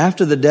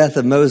 After the death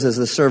of Moses,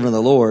 the servant of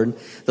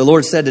the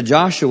Lord said to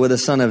Joshua, the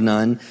son of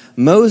Nun,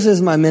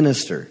 Moses, my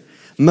minister,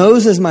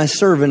 Moses, my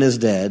servant, is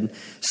dead.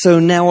 So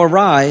now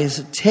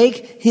arise,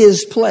 take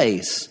his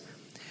place,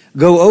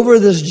 go over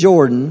this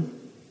Jordan,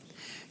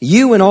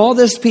 you and all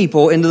this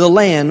people, into the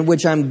land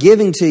which I'm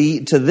giving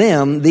to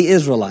them, the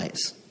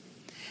Israelites.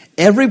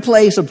 Every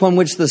place upon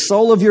which the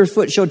sole of your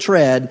foot shall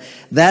tread,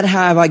 that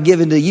have I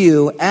given to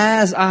you,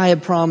 as I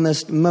have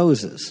promised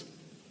Moses.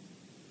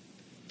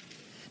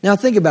 Now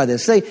think about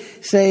this.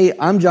 Say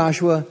I'm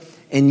Joshua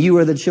and you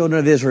are the children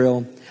of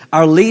Israel.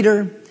 Our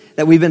leader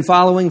that we've been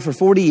following for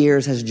 40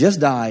 years has just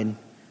died.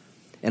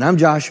 And I'm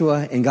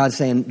Joshua, and God's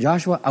saying,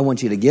 Joshua, I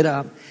want you to get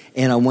up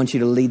and I want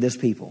you to lead this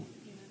people.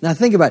 Now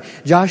think about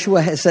it.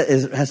 Joshua has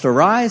to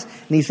rise,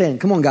 and he's saying,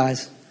 come on,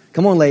 guys.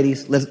 Come on,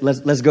 ladies.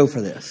 Let's go for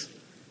this.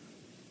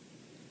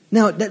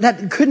 Now,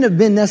 that couldn't have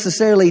been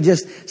necessarily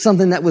just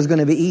something that was going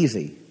to be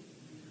easy.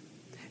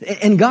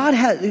 And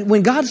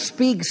when God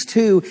speaks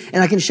to,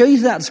 and I can show you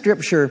throughout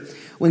Scripture,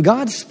 when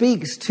God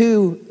speaks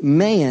to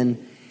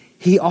man,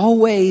 He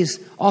always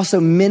also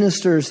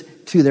ministers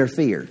to their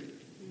fear.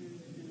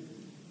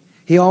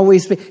 He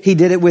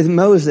did it with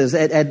Moses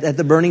at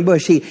the burning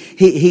bush. He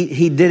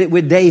did it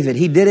with David.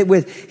 He did it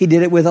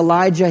with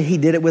Elijah. He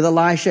did it with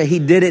Elisha. He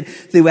did it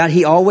throughout.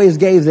 He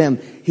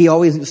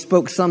always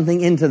spoke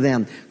something into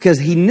them, because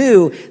He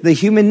knew the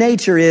human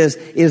nature is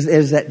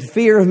that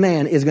fear of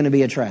man is going to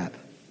be a trap.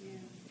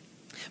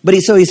 But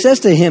so he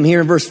says to him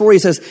here in verse 4, he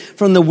says,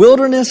 from the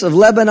wilderness of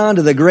Lebanon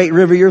to the great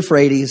river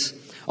Euphrates,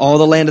 all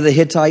the land of the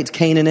Hittites,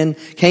 Canaan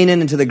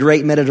into the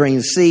great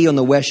Mediterranean Sea on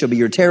the west shall be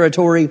your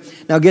territory.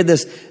 Now get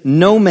this,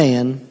 no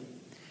man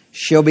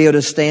shall be able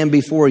to stand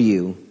before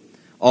you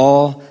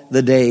all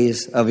the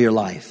days of your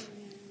life.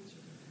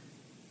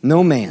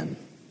 No man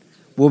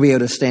will be able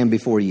to stand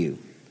before you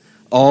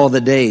all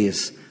the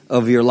days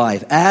of your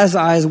life. As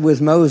I was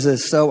with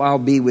Moses, so I'll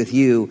be with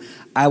you.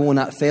 I will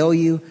not fail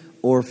you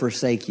or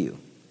forsake you.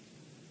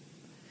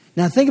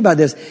 Now think about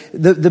this.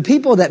 The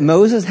people that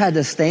Moses had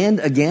to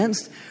stand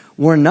against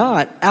were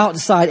not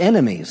outside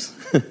enemies.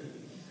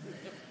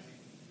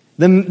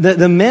 The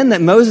men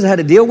that Moses had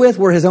to deal with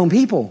were his own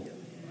people.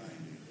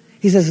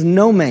 He says,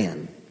 no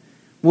man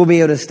will be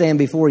able to stand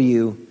before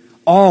you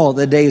all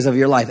the days of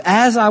your life.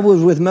 As I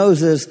was with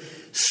Moses,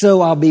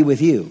 so I'll be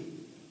with you.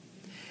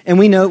 And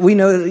we know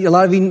a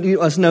lot of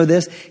us know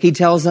this. He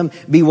tells them,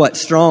 be what?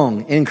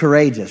 Strong and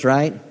courageous,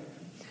 right?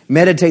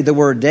 Meditate the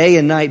word day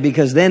and night,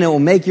 because then it will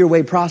make your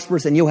way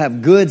prosperous and you'll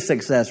have good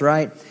success,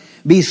 right?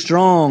 Be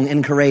strong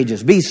and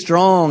courageous. Be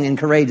strong and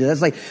courageous.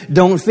 That's like,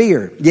 don't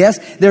fear. Yes,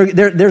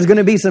 there's going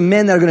to be some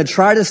men that are going to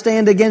try to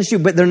stand against you,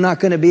 but they're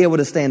not going to be able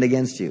to stand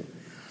against you.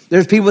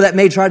 There's people that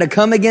may try to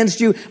come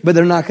against you, but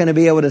they're not going to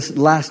be able to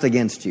last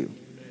against you.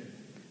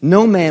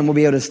 No man will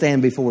be able to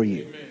stand before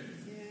you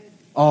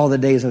all the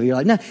days of your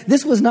life. Now,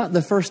 this was not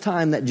the first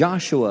time that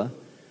Joshua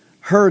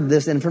heard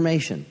this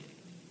information.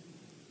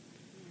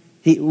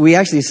 We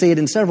actually see it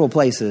in several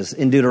places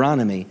in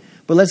Deuteronomy.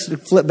 But let's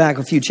flip back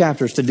a few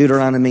chapters to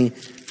Deuteronomy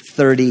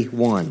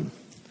 31.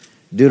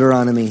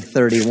 Deuteronomy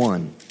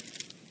 31.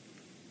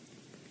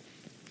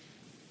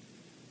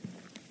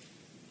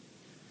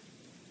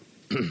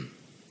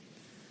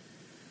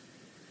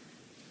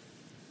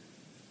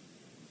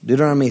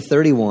 Deuteronomy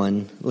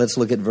 31, let's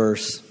look at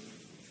verse.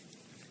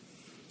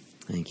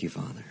 Thank you,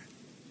 Father.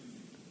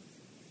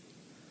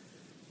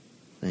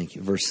 Thank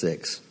you. Verse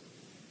 6.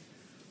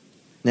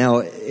 Now,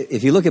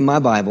 if you look at my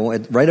Bible,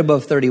 right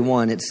above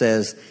 31, it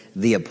says,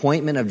 the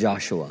appointment of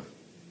Joshua.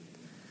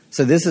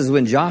 So this is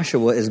when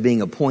Joshua is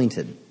being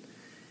appointed.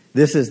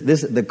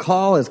 The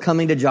call is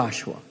coming to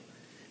Joshua,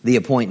 the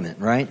appointment,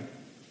 right?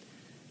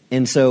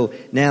 And so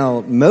now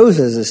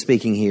Moses is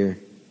speaking here.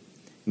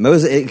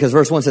 Because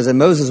verse 1 says, and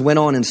Moses went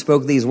on and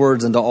spoke these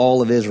words unto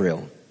all of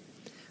Israel.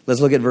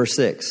 Let's look at verse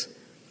 6.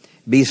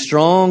 Be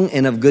strong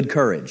and of good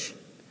courage.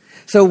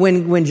 So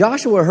when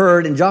Joshua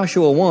heard in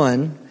Joshua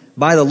 1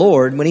 by the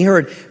Lord, when he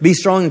heard, be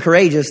strong and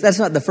courageous, that's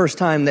not the first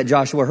time that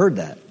Joshua heard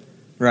that,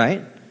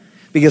 right?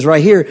 Because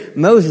right here,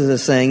 Moses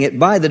is saying it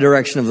by the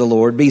direction of the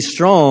Lord. Be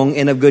strong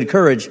and of good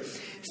courage.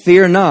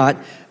 Fear not,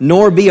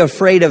 nor be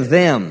afraid of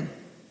them.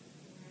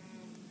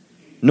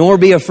 Nor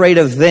be afraid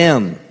of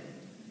them.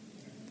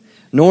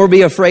 Nor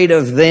be afraid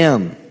of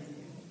them.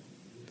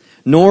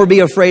 Nor be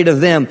afraid of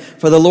them,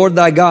 for the Lord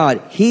thy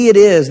God, He it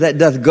is that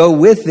doth go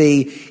with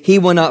thee. He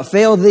will not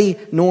fail thee,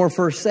 nor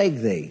forsake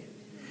thee.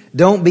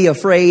 Don't be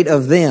afraid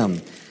of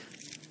them.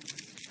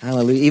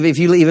 Hallelujah. If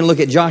you even look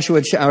at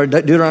or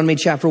Deuteronomy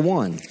chapter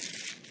 1.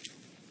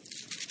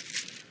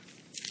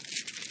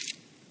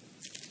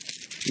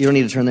 You don't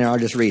need to turn there, I'll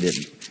just read it.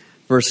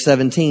 Verse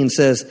 17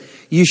 says,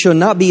 you shall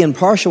not be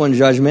impartial in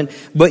judgment,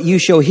 but you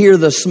shall hear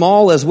the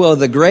small as well as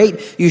the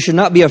great. You shall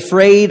not be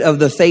afraid of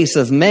the face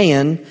of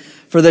man,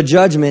 for the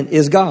judgment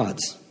is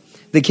God's.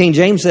 The King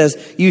James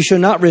says, you shall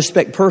not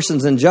respect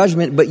persons in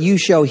judgment, but you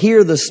shall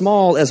hear the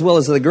small as well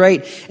as the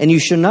great, and you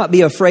shall not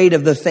be afraid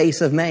of the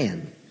face of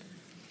man.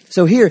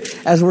 So here,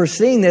 as we're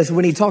seeing this,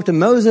 when he talked to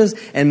Moses,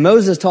 and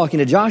Moses talking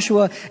to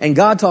Joshua, and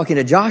God talking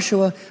to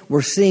Joshua,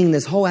 we're seeing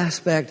this whole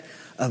aspect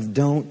of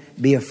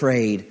don't be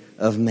afraid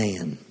of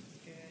man.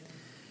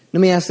 Let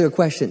me ask you a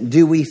question.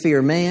 Do we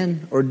fear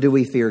man or do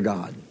we fear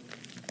God?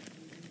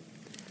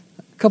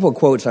 A couple of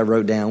quotes I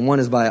wrote down. One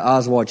is by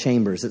Oswald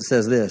Chambers. It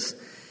says this: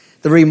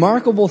 the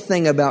remarkable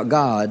thing about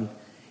God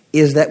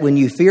is that when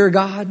you fear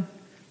God,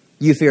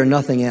 you fear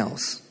nothing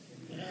else.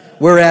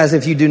 Whereas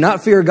if you do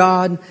not fear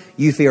God,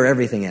 you fear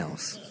everything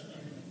else.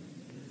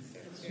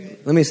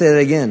 Let me say that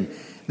again.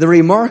 The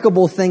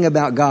remarkable thing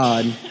about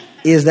God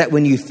is that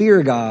when you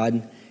fear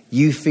God,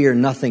 you fear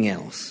nothing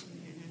else.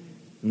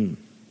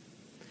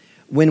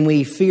 When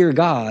we fear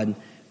God,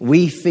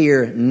 we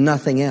fear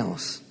nothing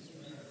else.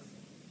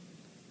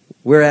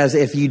 Whereas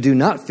if you do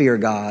not fear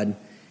God,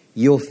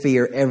 you'll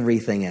fear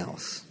everything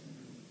else.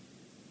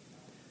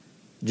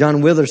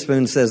 John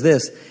Witherspoon says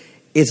this: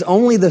 it's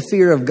only the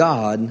fear of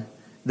God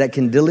that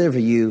can deliver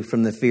you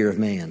from the fear of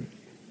man.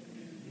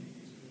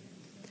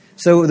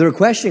 So the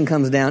question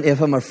comes down,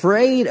 if I'm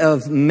afraid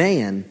of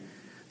man,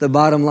 the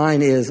bottom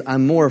line is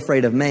I'm more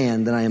afraid of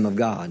man than I am of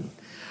God.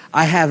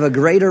 I have a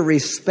greater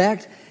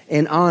respect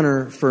and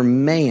honor for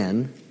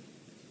man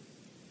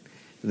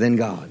than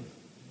God.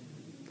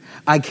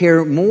 I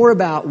care more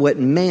about what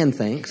man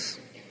thinks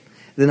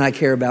than I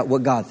care about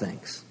what God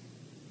thinks.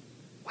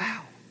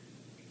 Wow.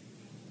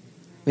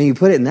 When you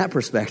put it in that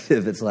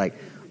perspective, it's like,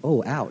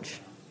 oh, ouch.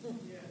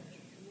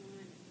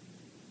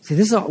 See,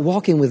 this is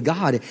walking with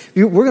God. If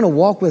we're going to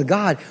walk with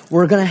God,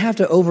 we're going to have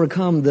to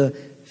overcome the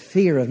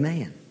fear of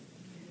man.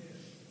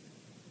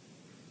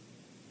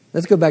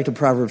 Let's go back to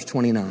Proverbs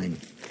 29.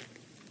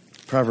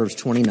 Proverbs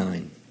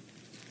 29.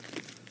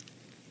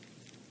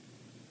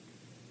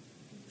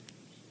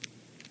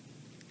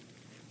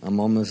 I'm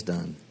almost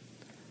done.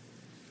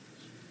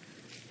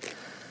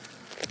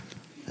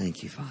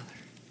 Thank you, Father.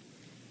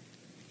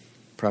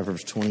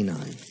 Proverbs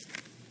 29.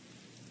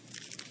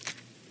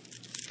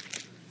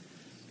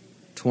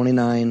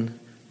 29,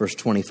 verse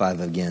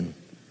 25 again.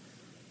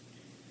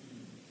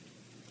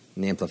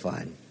 In the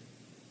Amplified.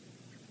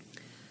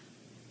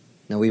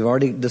 Now, we've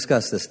already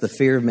discussed this. The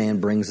fear of man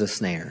brings a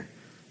snare.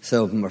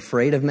 So if I'm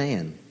afraid of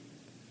man,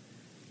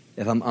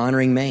 if I'm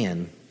honoring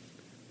man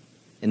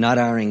and not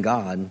honoring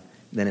God,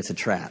 then it's a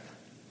trap.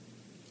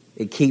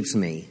 It keeps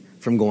me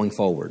from going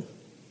forward.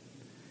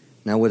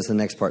 Now, what does the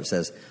next part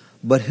says?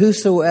 But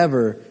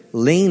whosoever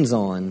leans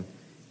on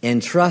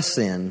and trusts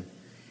in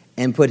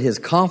and put his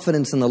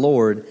confidence in the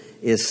Lord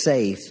is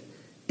safe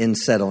and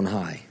set on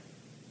high.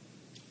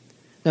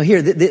 Now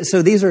here,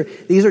 so these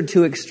are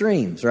two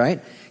extremes,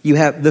 right? You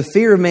have the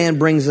fear of man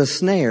brings a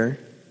snare,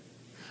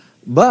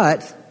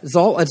 but it's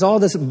all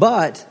this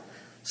but.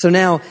 So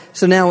now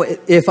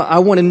if I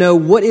want to know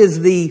what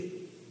is the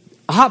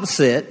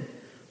opposite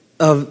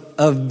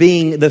of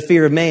being the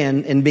fear of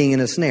man and being in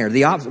a snare,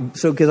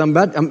 so because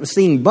I'm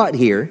seeing but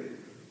here,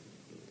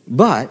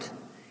 but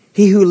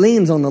he who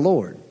leans on the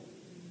Lord.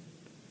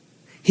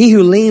 He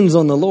who leans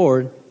on the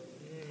Lord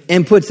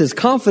and puts his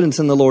confidence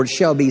in the Lord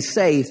shall be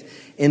safe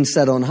and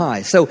set on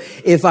high. So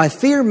if I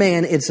fear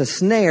man, it's a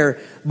snare,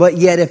 but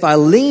yet if I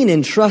lean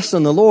and trust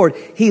on the Lord,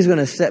 he's going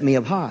to set me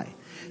up high.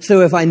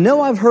 So if I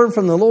know I've heard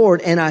from the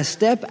Lord and I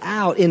step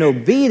out in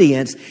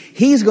obedience,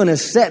 he's going to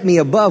set me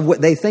above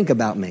what they think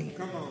about me.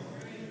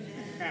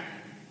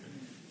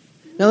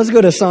 Now let's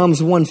go to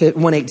Psalms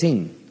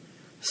 118.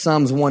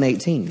 Psalms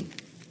 118.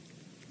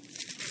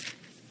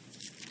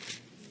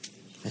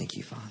 Thank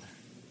you, Father.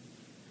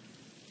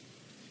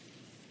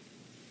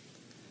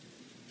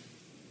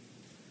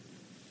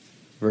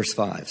 Verse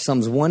 5.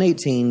 Psalms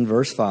 118,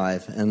 verse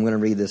 5. And I'm going to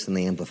read this in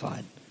the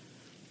Amplified.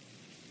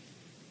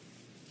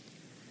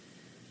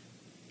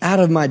 Out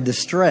of my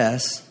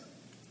distress,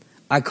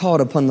 I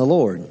called upon the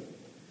Lord.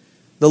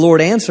 The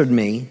Lord answered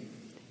me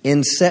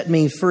and set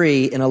me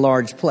free in a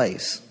large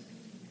place.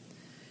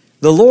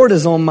 The Lord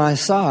is on my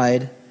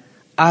side.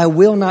 I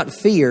will not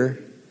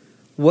fear.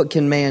 What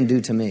can man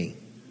do to me?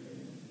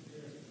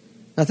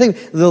 I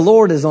think the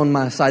Lord is on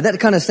my side. That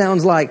kind of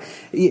sounds like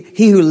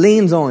he who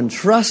leans on,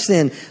 trusts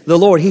in the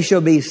Lord, he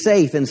shall be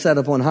safe and set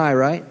up on high,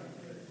 right?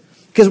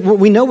 Because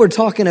we know we're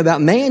talking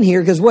about man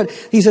here, because what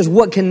he says,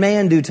 what can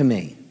man do to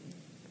me?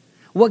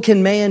 What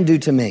can man do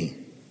to me?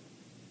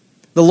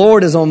 The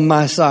Lord is on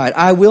my side.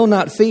 I will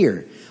not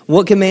fear.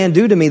 What can man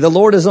do to me? The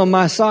Lord is on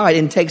my side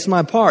and takes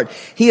my part.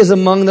 He is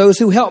among those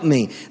who help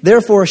me.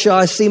 Therefore shall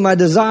I see my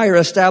desire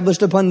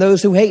established upon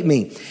those who hate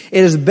me.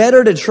 It is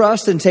better to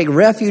trust and take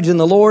refuge in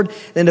the Lord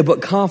than to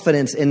put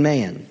confidence in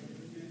man.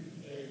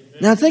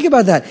 Now think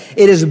about that.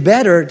 It is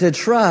better to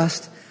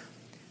trust.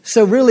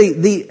 So really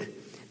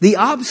the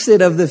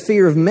opposite of the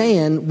fear of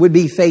man would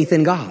be faith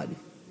in God.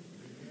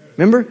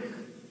 Remember?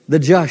 The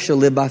just shall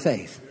live by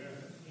faith.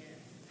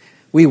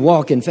 We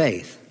walk in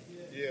faith.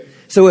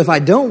 So if I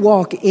don't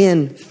walk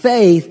in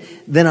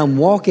faith, then I'm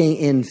walking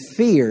in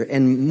fear.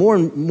 And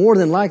more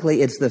than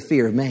likely, it's the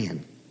fear of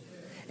man.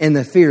 And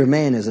the fear of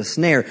man is a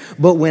snare.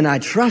 But when I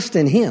trust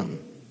in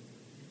Him,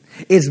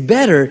 it's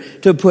better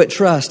to put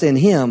trust in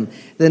Him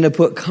than to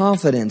put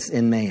confidence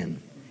in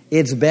man.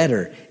 It's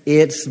better.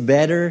 It's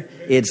better.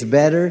 It's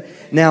better.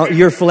 Now,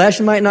 your flesh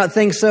might not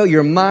think so.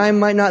 Your mind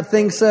might not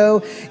think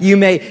so. You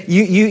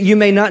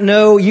may not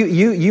know.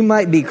 You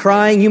might be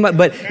crying.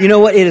 But you know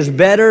what? It is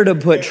better to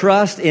put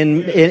trust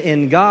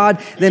in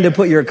God than to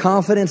put your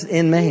confidence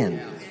in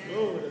man.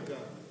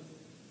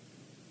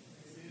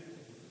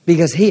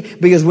 Because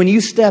when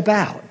you step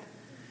out,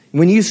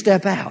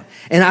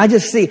 and I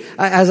just see,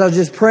 as I was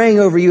just praying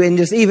over you, and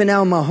just even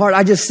now in my heart,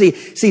 I just see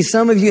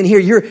some of you in here,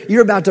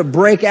 you're about to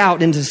break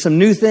out into some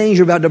new things.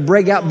 You're about to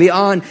break out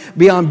beyond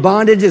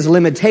bondages,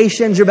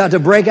 limitations. You're about to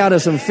break out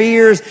of some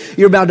fears.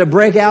 You're about to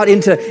break out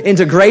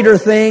into greater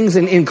things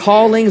and in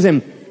callings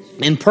and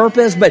in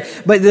purpose. But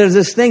there's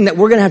this thing that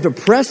we're going to have to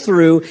press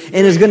through,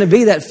 and it's going to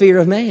be that fear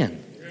of man.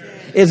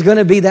 It's going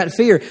to be that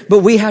fear. But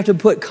we have to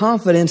put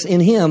confidence in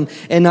Him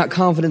and not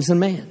confidence in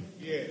man.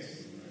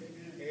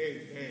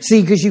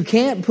 See, because you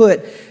can't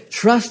put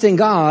trust in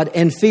God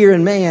and fear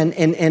in man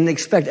and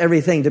expect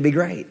everything to be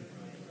great.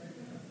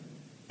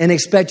 And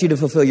expect you to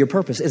fulfill your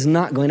purpose. It's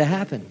not going to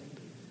happen.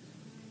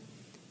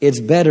 It's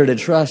better to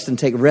trust and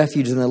take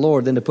refuge in the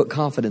Lord than to put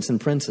confidence in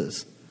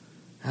princes.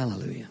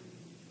 Hallelujah.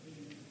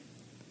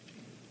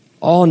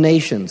 All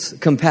nations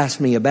compass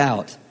me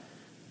about,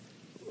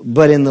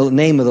 but in the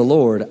name of the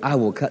Lord, I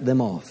will cut them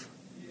off.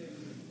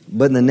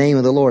 But in the name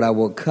of the Lord, I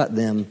will cut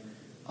them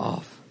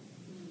off.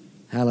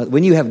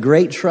 When you have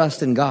great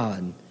trust in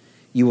God,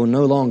 you will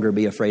no longer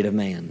be afraid of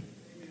man.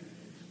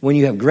 When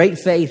you have great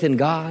faith in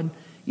God,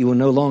 you will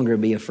no longer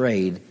be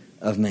afraid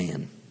of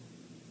man.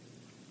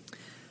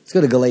 Let's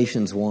go to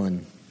Galatians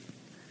 1.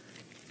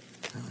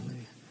 Hallelujah.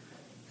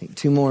 I think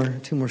two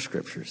more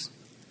scriptures.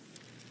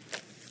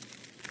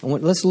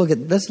 Let's look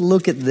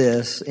at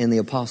this in the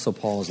Apostle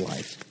Paul's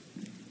life.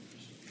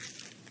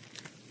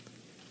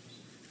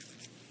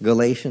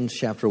 Galatians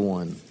chapter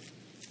 1.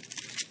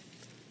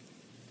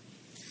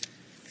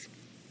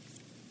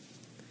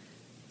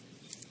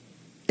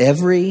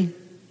 Every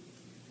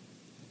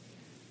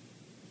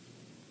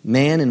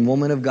man and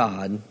woman of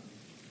God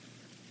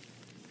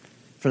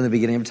from the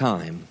beginning of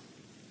time,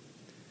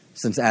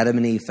 since Adam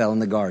and Eve fell in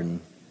the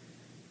garden,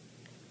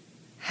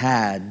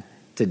 had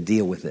to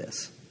deal with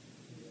this.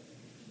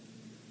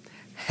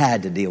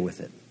 Had to deal with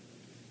it.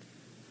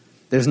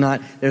 There's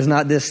not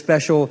this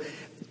special,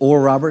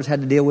 Oral Roberts had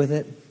to deal with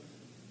it.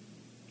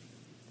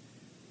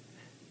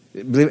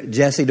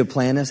 Jesse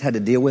Duplantis had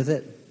to deal with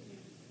it.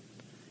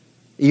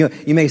 You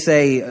may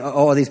say,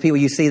 oh, these people,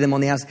 you see them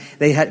on the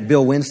outside.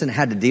 Bill Winston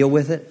had to deal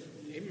with it.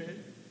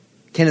 Amen.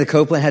 Kenneth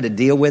Copeland had to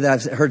deal with it.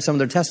 I've heard some of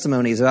their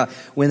testimonies about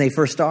when they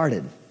first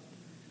started.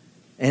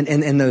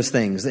 And those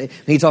things.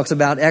 He talks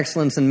about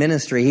excellence in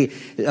ministry.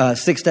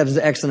 6 steps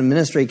to excellent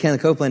ministry.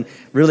 Kenneth Copeland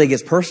really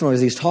gets personal as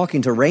he's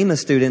talking to Rhema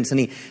students, and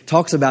he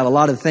talks about a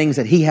lot of things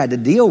that he had to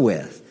deal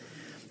with.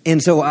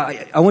 And so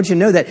I want you to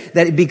know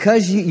that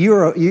because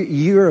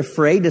you're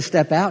afraid to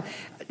step out,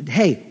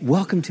 hey,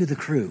 welcome to the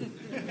crew.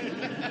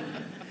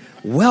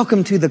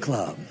 Welcome to the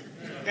club.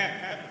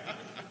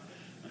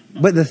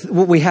 But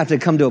what we have to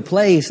come to a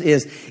place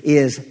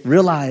is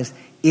realize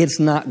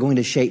it's not going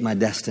to shape my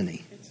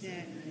destiny.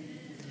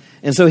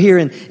 And so here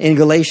in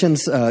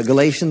Galatians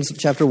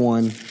chapter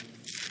 1,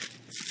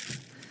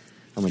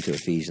 I went to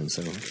Ephesians,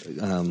 so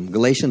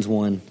Galatians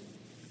 1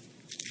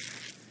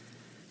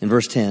 in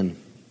verse 10,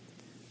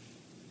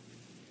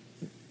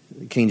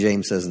 King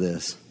James says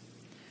this: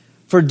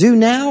 "For do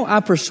now I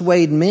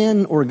persuade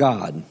men or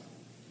God?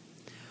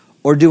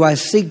 Or do I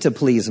seek to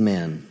please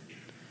men?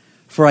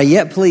 For I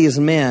yet please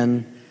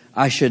men,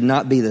 I should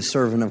not be the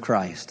servant of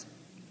Christ."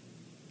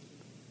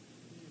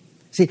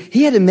 See,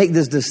 he had to make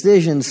this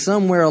decision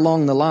somewhere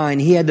along the line.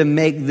 He had to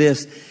make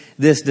this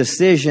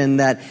decision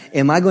that,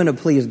 am I going to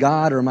please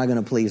God or am I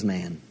going to please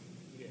man?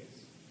 Yes.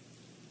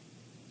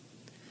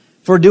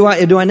 For do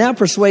I now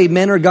persuade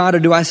men or God, or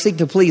do I seek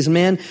to please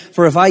men?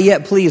 For if I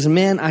yet please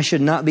men, I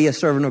should not be a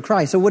servant of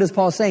Christ. So what is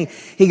Paul saying?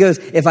 He goes,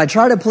 if I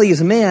try to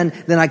please men,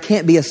 then I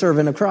can't be a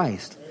servant of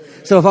Christ.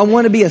 So if I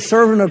want to be a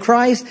servant of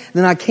Christ,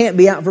 then I can't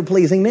be out for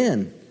pleasing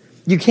men.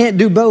 You can't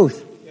do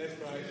both.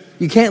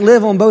 You can't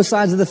live on both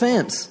sides of the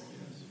fence.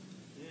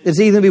 It's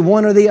either to be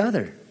one or the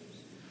other.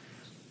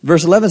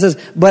 Verse 11 says,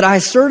 "But I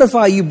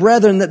certify you,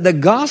 brethren, that the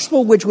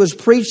gospel which was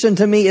preached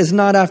unto me is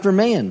not after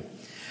man.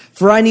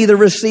 For I neither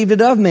received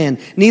it of man,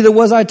 neither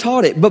was I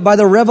taught it, but by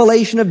the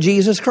revelation of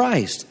Jesus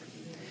Christ.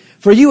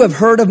 For you have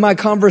heard of my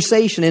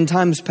conversation in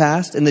times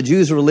past in the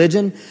Jews'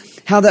 religion,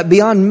 how that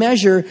beyond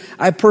measure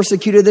I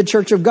persecuted the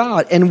church of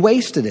God and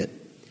wasted it,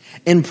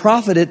 and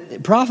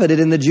profited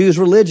in the Jews'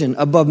 religion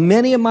above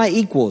many of my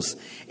equals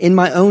in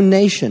my own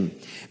nation,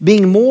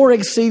 being more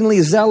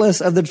exceedingly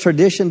zealous of the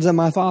traditions of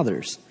my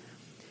fathers.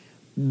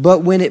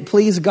 But when it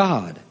pleased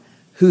God,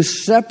 who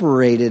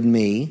separated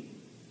me,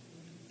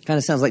 kind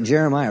of sounds like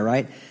Jeremiah,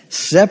 right?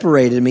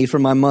 Separated me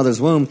from my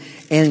mother's womb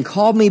and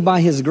called me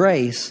by his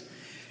grace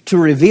to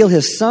reveal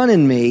his Son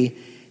in me,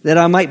 that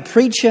I might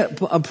preach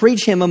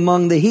him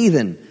among the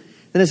heathen.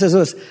 Then it says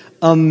this,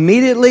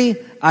 immediately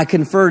I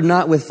conferred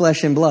not with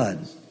flesh and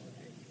blood.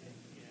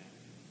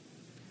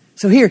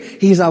 So here,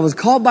 I was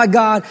called by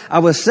God, I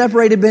was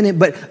separated,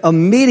 but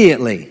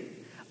immediately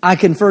I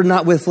conferred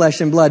not with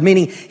flesh and blood.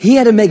 Meaning he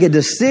had to make a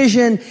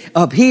decision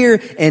up here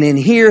and in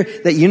here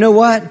that, you know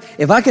what?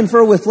 If I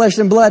confer with flesh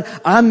and blood,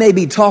 I may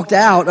be talked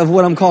out of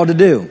what I'm called to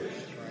do.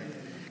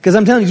 Because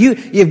I'm telling you,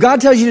 if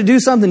God tells you to do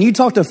something, you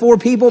talk to 4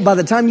 people, by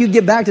the time you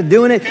get back to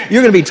doing it,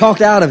 you're going to be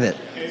talked out of it.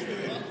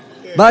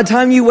 By the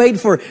time you wait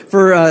for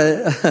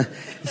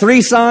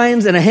 3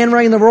 signs and a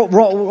handwriting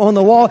on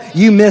the wall,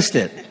 you missed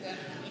it.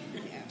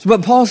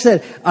 But Paul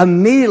said,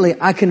 immediately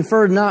I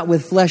conferred not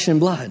with flesh and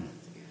blood.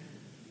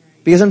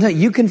 Because I'm telling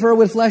you, you confer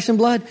with flesh and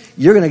blood,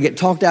 you're going to get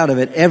talked out of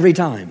it every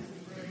time.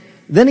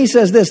 Then he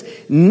says this,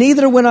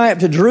 neither went I up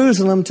to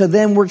Jerusalem to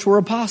them which were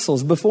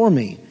apostles before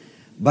me,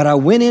 but I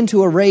went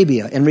into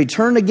Arabia and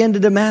returned again to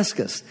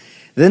Damascus.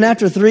 Then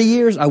after 3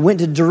 years, I went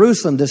to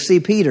Jerusalem to see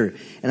Peter,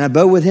 and I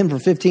abode with him for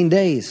 15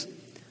 days.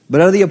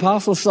 But of the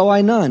apostles saw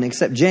I none,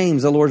 except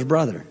James, the Lord's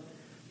brother.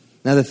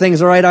 Now the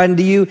things are right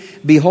unto you,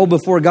 behold,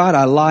 before God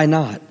I lie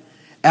not.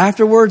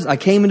 Afterwards, I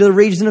came into the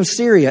region of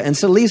Syria and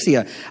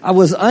Cilicia. I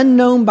was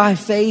unknown by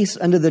face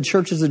unto the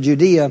churches of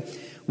Judea,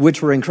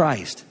 which were in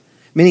Christ.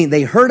 Meaning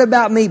they heard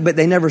about me, but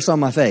they never saw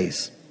my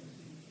face.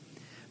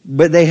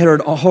 But they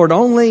heard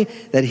only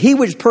that he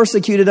which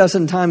persecuted us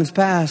in times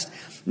past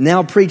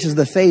now preaches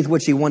the faith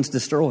which he once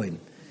destroyed.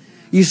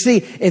 You see,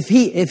 if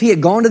he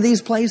had gone to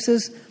these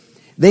places,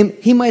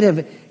 he might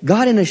have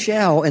got in a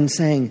shell and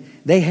saying,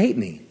 they hate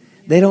me.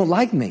 They don't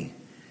like me.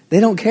 They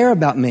don't care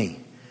about me.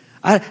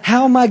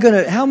 How am I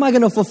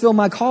going to fulfill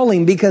my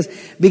calling? Because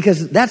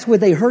that's what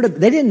they heard of.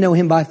 They didn't know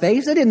him by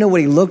face. They didn't know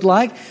what he looked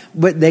like,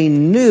 but they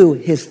knew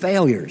his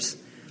failures.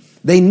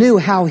 They knew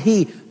how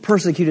he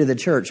persecuted the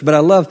church. But I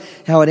love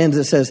how it ends.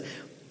 It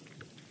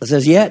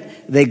says,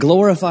 yet they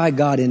glorified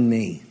God in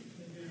me.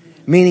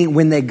 Meaning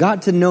when they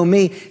got to know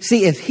me,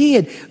 see, if he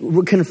had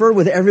conferred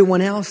with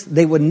everyone else,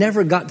 they would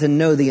never got to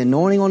know the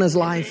anointing on his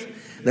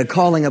life, the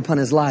calling upon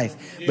his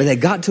life. But they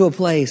got to a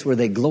place where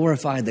they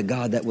glorified the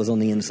God that was on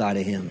the inside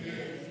of him.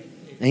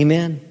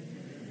 Amen.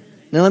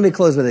 Now let me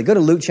close with it. Go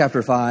to Luke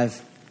chapter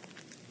 5.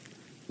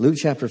 Luke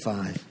chapter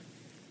 5.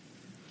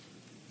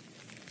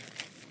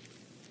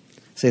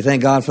 Say,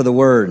 thank God for the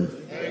word.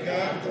 Thank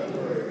God for the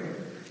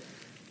word.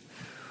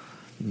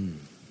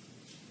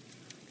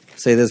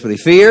 Say this with me.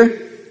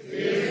 Fear.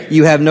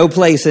 You have no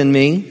place in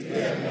me.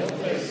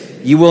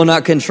 You will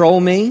not control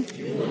me.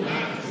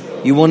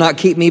 You will not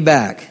keep me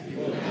back.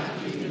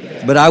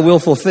 But I will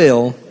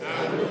fulfill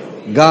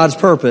God's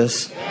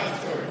purpose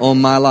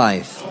on my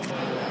life.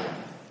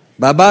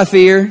 Bye-bye,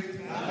 fear.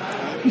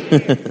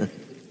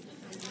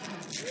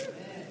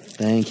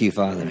 Thank you,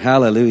 Father.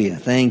 Hallelujah.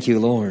 Thank you,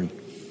 Lord.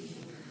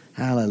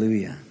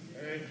 Hallelujah.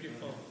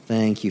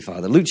 Thank you,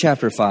 Father. Luke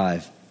chapter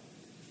 5.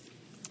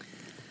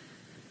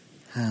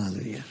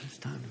 Hallelujah. How much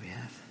time do we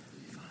have?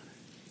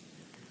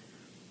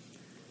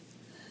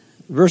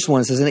 Verse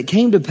 1 says, and it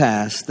came to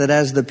pass that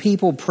as the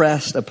people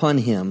pressed upon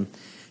him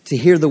to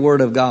hear the word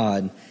of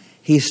God,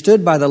 he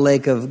stood by the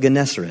lake of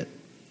Gennesaret.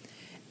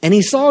 And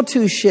he saw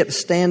 2 ships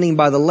standing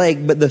by the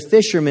lake, but the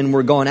fishermen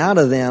were gone out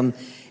of them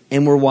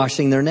and were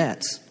washing their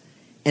nets.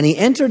 And he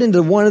entered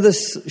into one of the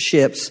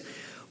ships,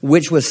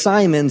 which was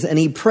Simon's, and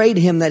he prayed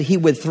him that he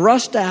would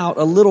thrust out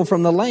a little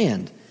from the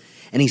land.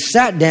 And he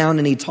sat down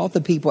and he taught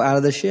the people out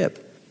of the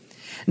ship.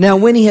 Now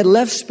when he had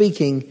left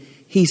speaking,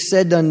 he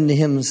said unto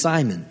him,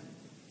 Simon,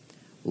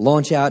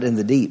 launch out in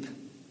the deep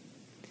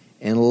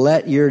and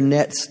let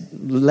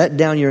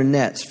down your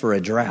nets for a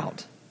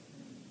drought.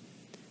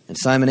 And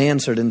Simon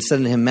answered and said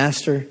unto him,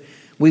 Master,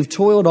 we've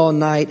toiled all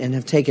night and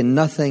have taken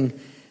nothing.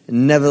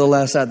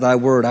 Nevertheless, at thy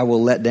word, I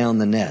will let down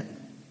the net.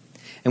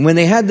 And when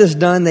they had this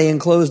done, they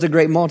enclosed a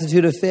great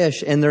multitude of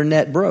fish, and their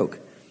net broke.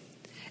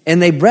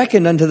 And they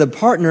beckoned unto the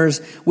partners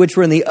which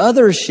were in the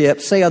other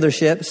ships, say other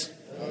ships,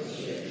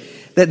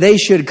 that they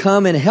should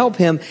come and help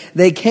him.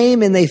 They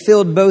came and they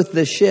filled both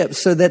the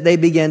ships so that they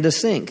began to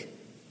sink.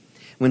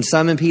 When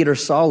Simon Peter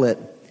saw it,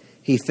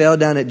 he fell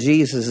down at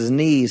Jesus'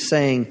 knees,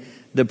 saying,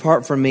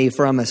 Depart from me,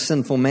 for I'm a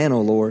sinful man,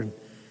 O Lord.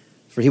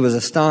 For he was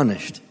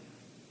astonished,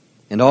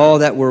 and all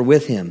that were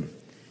with him,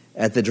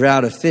 at the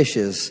draught of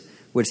fishes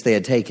which they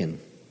had taken.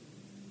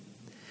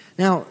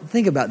 Now,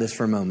 think about this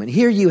for a moment.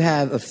 Here you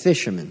have a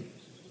fisherman.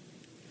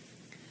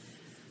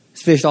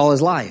 He's fished all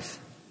his life.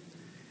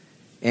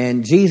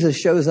 And Jesus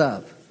shows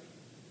up.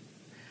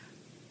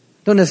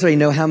 Don't necessarily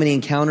know how many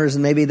encounters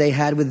maybe they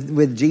had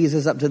with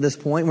Jesus up to this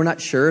point. We're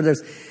not sure.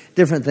 There's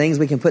different things.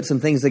 We can put some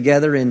things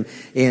together in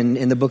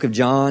the book of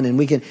John, and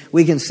we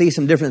can see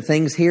some different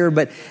things here.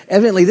 But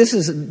evidently,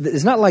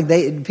 it's not like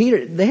they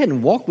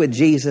hadn't walked with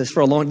Jesus for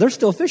a long. They're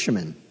still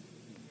fishermen,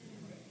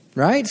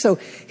 right? So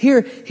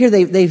here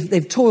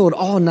they've toiled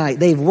all night.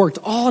 They've worked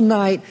all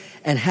night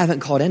and haven't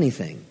caught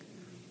anything.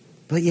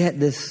 But yet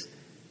this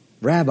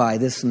rabbi,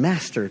 this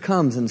master,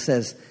 comes and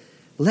says,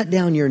 "Let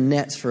down your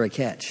nets for a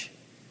catch."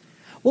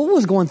 What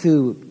was going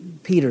through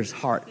Peter's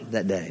heart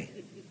that day?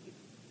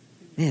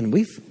 Man,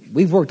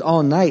 we've worked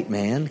all night,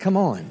 man. Come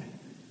on.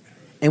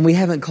 And we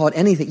haven't caught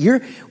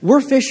anything. We're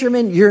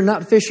fishermen. You're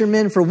not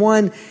fishermen. For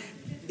one,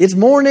 it's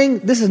morning.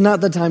 This is not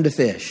the time to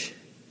fish.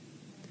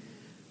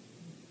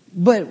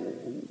 But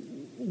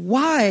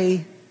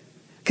why?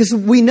 Because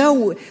we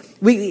know,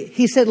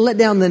 he said, let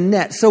down the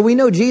net. So we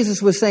know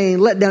Jesus was saying,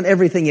 let down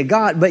everything you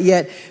got. But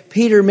yet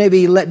Peter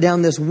maybe let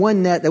down this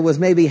one net that was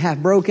maybe half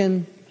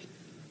broken.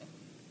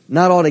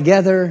 Not all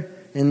together.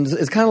 And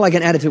it's kind of like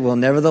an attitude, well,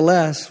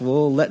 nevertheless,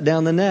 we'll let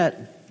down the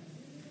net.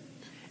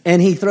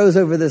 And he throws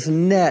over this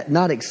net,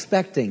 not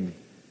expecting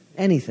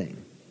anything.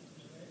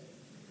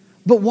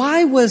 But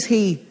why was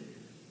he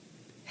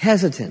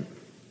hesitant?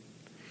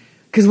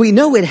 Because we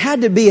know it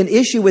had to be an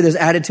issue with his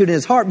attitude and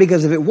his heart,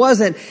 because if it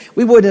wasn't,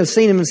 we wouldn't have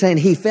seen him saying,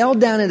 he fell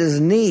down at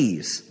his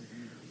knees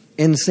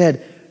and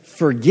said,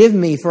 "Forgive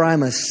me, for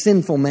I'm a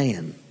sinful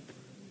man."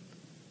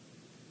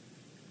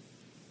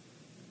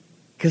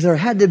 Because there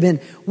had to have been,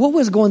 what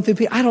was going through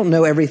Peter? I don't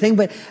know everything,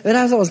 but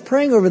as I was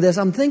praying over this,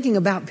 I'm thinking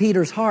about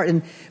Peter's heart,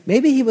 and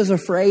maybe he was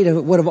afraid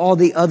of what of all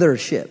the other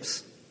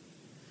ships.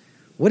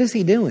 What is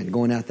he doing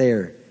going out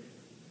there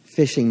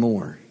fishing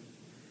more?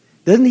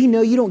 Doesn't he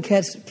know you don't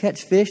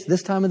catch fish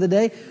this time of the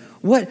day?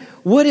 What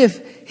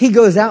if he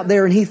goes out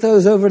there and he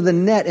throws over the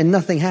net and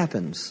nothing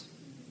happens?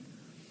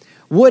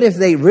 What if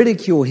they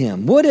ridicule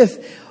him? What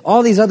if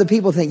all these other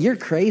people think, you're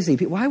crazy?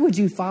 Why would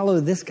you follow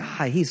this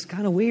guy? He's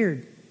kind of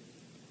weird.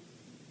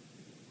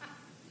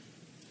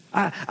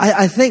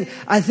 I think,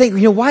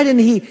 why didn't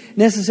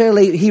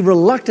he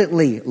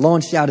reluctantly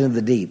launched out into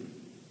the deep?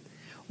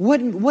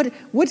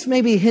 What's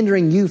maybe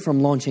hindering you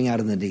from launching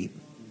out in the deep?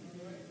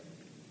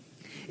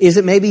 Is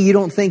it maybe you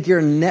don't think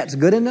your net's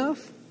good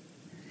enough?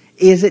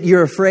 Is it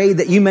you're afraid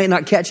that you may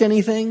not catch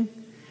anything?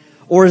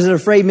 Or is it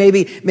afraid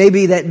maybe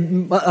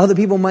that other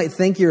people might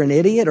think you're an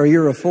idiot or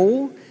you're a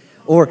fool?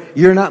 Or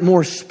you're not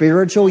more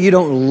spiritual, you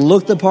don't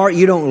look the part,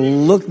 you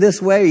don't look this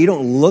way, or you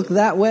don't look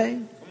that way?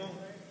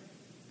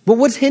 But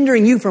what's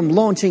hindering you from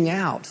launching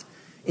out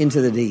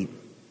into the deep?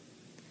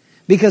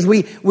 Because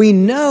we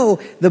know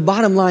the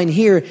bottom line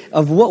here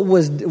of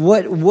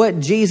what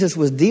Jesus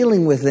was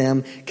dealing with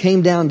them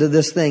came down to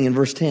this thing in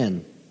verse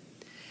 10.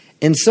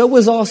 And so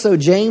was also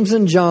James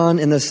and John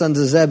and the sons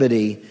of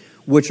Zebedee,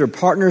 which are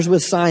partners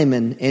with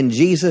Simon. And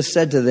Jesus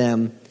said to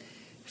them,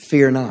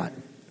 "Fear not.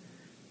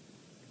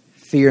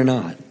 Fear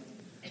not."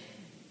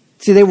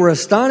 See, they were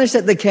astonished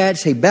at the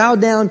catch. They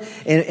bowed down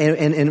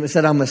and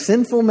said, "I'm a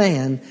sinful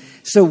man."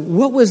 So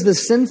what was the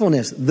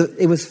sinfulness?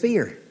 It was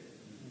fear.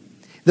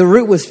 The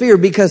root was fear,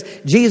 because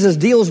Jesus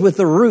deals with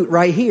the root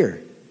right here.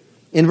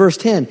 In verse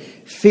 10,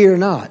 "Fear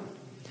not.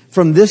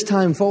 From this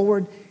time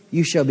forward,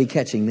 you shall be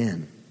catching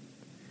men."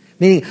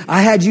 Meaning,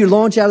 I had you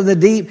launch out of the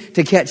deep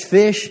to catch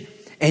fish,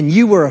 and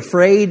you were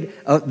afraid.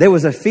 There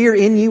was a fear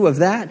in you of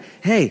that.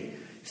 Hey,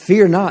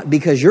 fear not,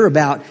 because you're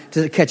about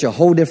to catch a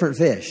whole different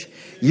fish.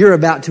 You're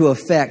about to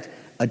affect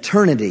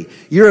eternity.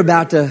 You're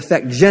about to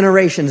affect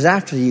generations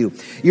after you.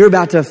 You're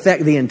about to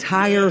affect the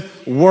entire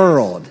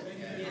world.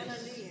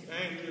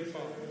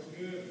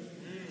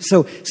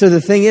 So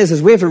the thing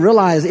is we have to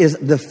realize is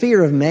the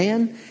fear of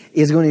man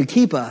is going to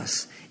keep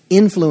us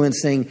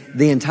influencing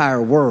the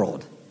entire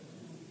world.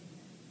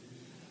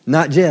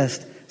 Not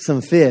just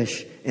some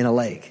fish in a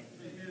lake.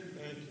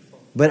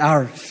 But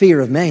our fear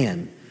of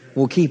man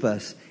will keep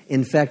us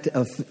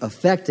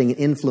affecting and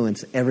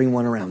influence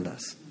everyone around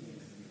us.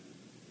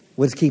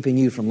 What's keeping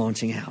you from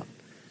launching out?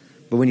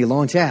 But when you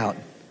launch out,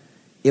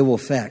 it will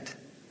affect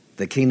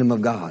the kingdom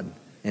of God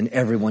and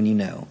everyone you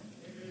know.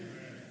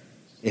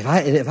 If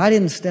I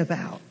didn't step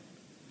out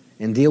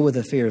and deal with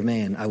the fear of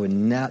man, I would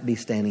not be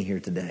standing here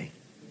today.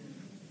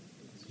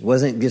 It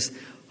wasn't just,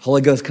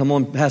 Holy Ghost, come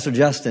on, Pastor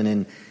Justin,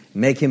 and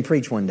make him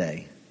preach one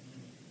day.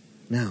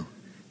 No,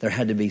 there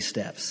had to be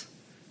steps.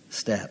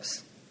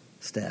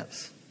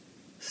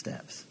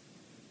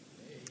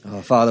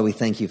 Oh, Father, we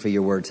thank you for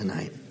your word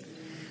tonight.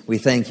 We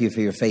thank you for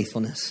your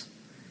faithfulness.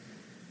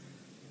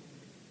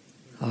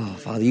 Oh,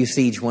 Father, you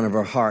see each one of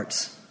our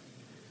hearts.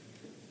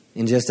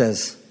 And just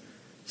as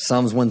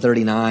Psalms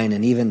 139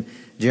 and even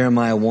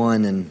Jeremiah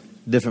 1 and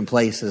different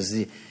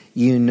places,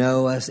 you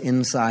know us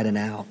inside and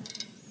out.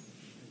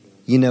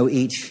 You know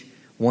each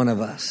one of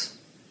us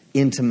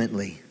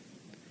intimately.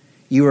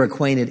 You are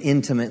acquainted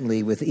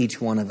intimately with each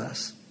one of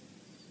us.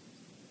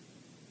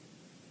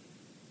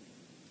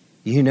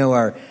 You know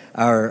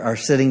our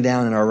sitting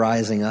down and our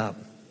rising up.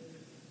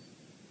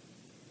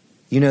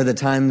 You know the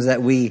times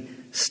that we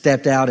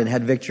stepped out and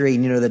had victory,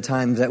 and you know the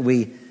times that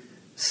we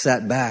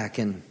sat back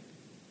and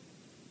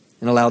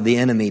allowed the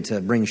enemy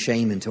to bring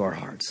shame into our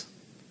hearts.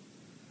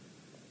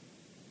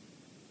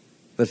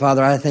 But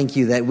Father, I thank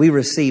you that we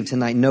receive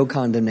tonight no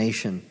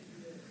condemnation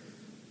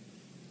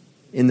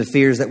in the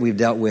fears that we've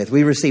dealt with.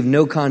 We receive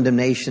no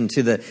condemnation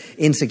to the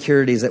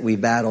insecurities that we've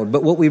battled.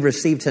 But what we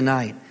receive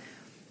tonight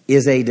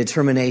is a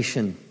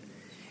determination,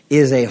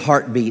 is a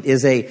heartbeat,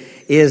 is a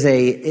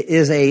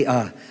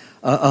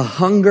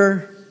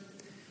hunger,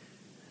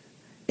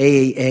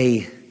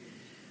 a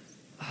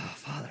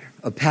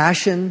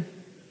passion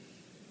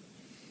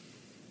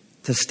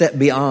to step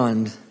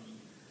beyond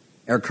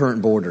our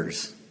current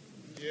borders,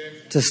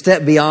 to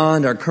step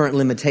beyond our current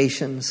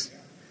limitations,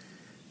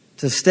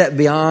 to step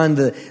beyond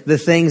the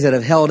things that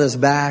have held us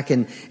back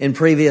in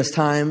previous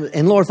times.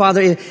 And Lord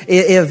Father,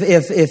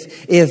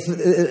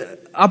 if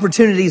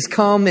opportunities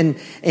come and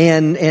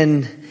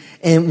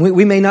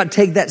we may not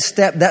take that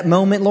step, that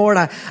moment, Lord,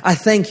 I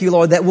thank you,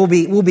 Lord, that we'll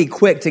be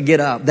quick to get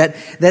up. That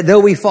though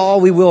we fall,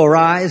 we will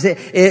arise.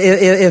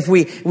 If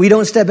we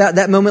don't step out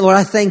that moment, Lord,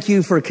 I thank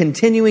you for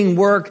continuing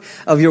work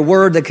of your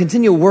word, the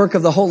continual work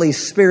of the Holy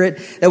Spirit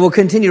that will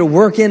continue to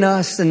work in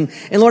us. And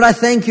Lord, I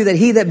thank you that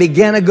he that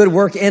began a good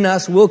work in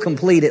us will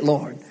complete it,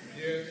 Lord.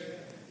 Yes.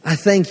 I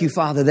thank you,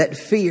 Father, that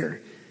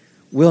fear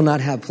will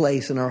not have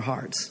place in our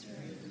hearts.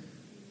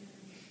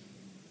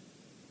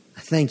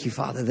 Thank you,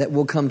 Father, that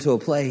we'll come to a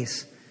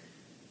place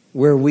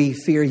where we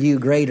fear you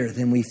greater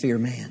than we fear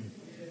man.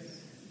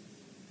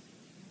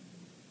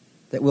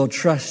 That we'll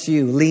trust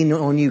you, lean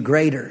on you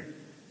greater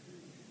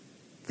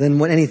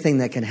than anything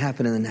that can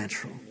happen in the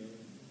natural.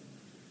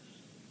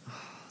 Oh,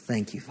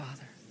 thank you,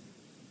 Father.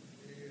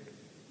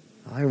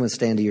 Oh, everyone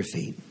stand to your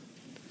feet.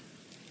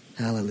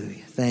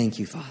 Hallelujah. Thank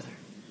you, Father.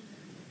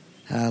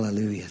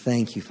 Hallelujah.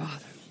 Thank you,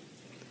 Father.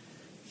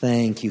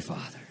 Thank you,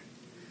 Father.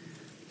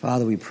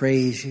 Father, we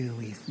praise you.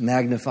 We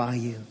magnify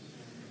you.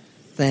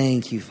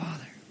 Thank you,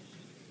 Father.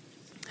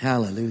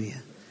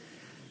 Hallelujah.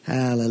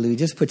 Hallelujah.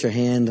 Just put your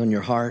hand on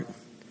your heart.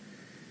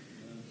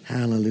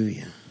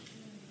 Hallelujah.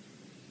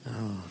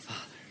 Oh,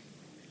 Father.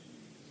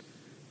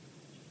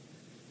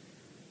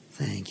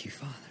 Thank you,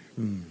 Father.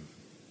 I'm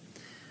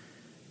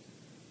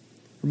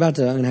going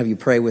to have you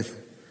pray with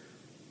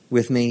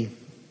me.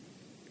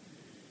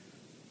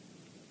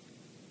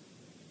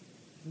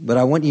 But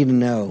I want you to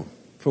know,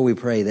 before we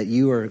pray, that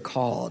you are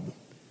called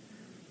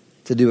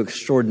to do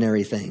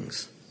extraordinary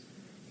things.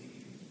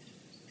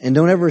 And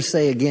don't ever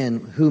say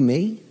again, who,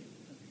 me?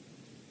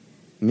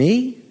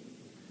 Me?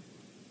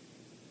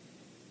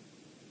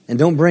 And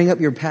don't bring up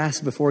your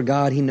past before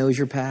God. He knows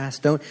your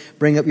past. Don't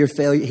bring up your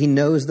failure. He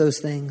knows those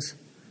things.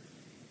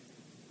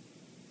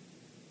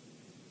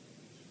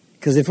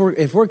 Because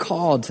if we're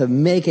called to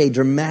make a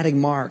dramatic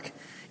mark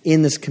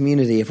in this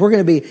community, if we're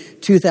going to be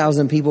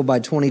 2,000 people by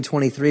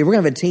 2023, we're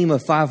going to have a team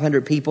of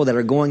 500 people that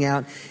are going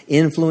out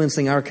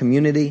influencing our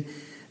community,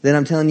 then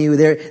I'm telling you,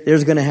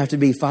 there's going to have to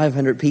be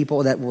 500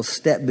 people that will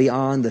step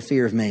beyond the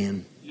fear of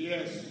man.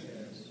 Yes.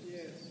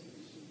 Yes.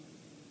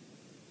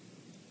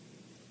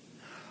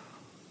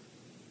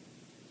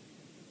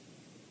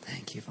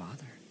 Thank you,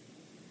 Father.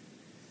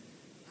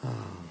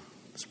 Oh,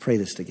 let's pray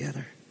this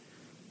together.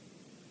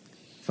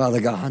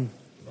 Father God,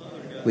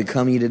 we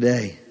come to you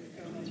today.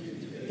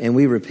 And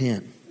we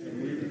repent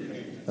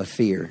of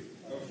fear.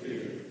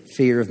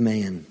 Fear of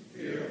man.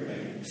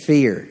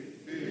 Fear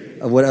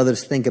of what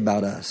others think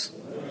about us.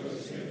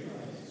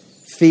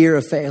 Fear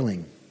of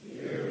failing.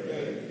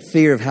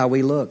 Fear of how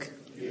we look.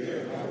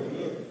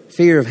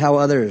 Fear of how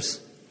others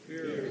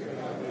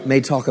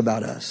may talk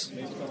about us.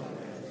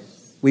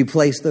 We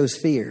place those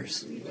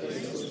fears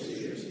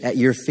at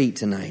your feet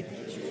tonight.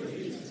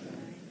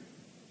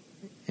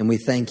 And we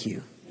thank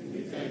you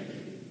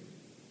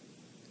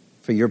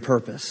for your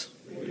purpose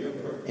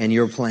and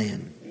your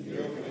plan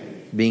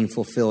being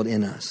fulfilled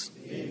in us.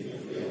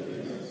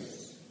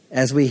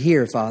 As we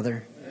hear,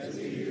 Father,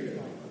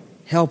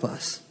 help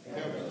us,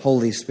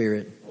 Holy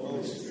Spirit,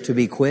 to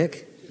be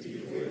quick,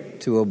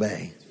 to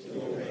obey,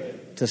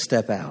 to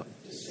step out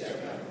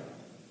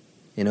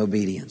in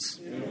obedience.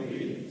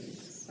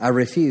 I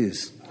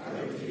refuse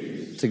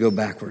to go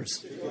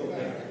backwards.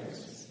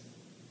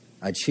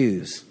 I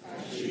choose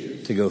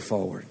to go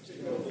forward.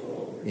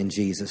 In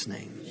Jesus'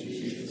 name.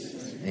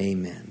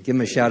 Amen. Give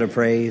him a shout of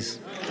praise.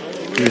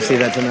 Do you see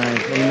that tonight?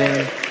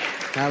 Amen.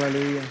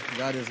 Hallelujah.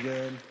 God is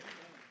good.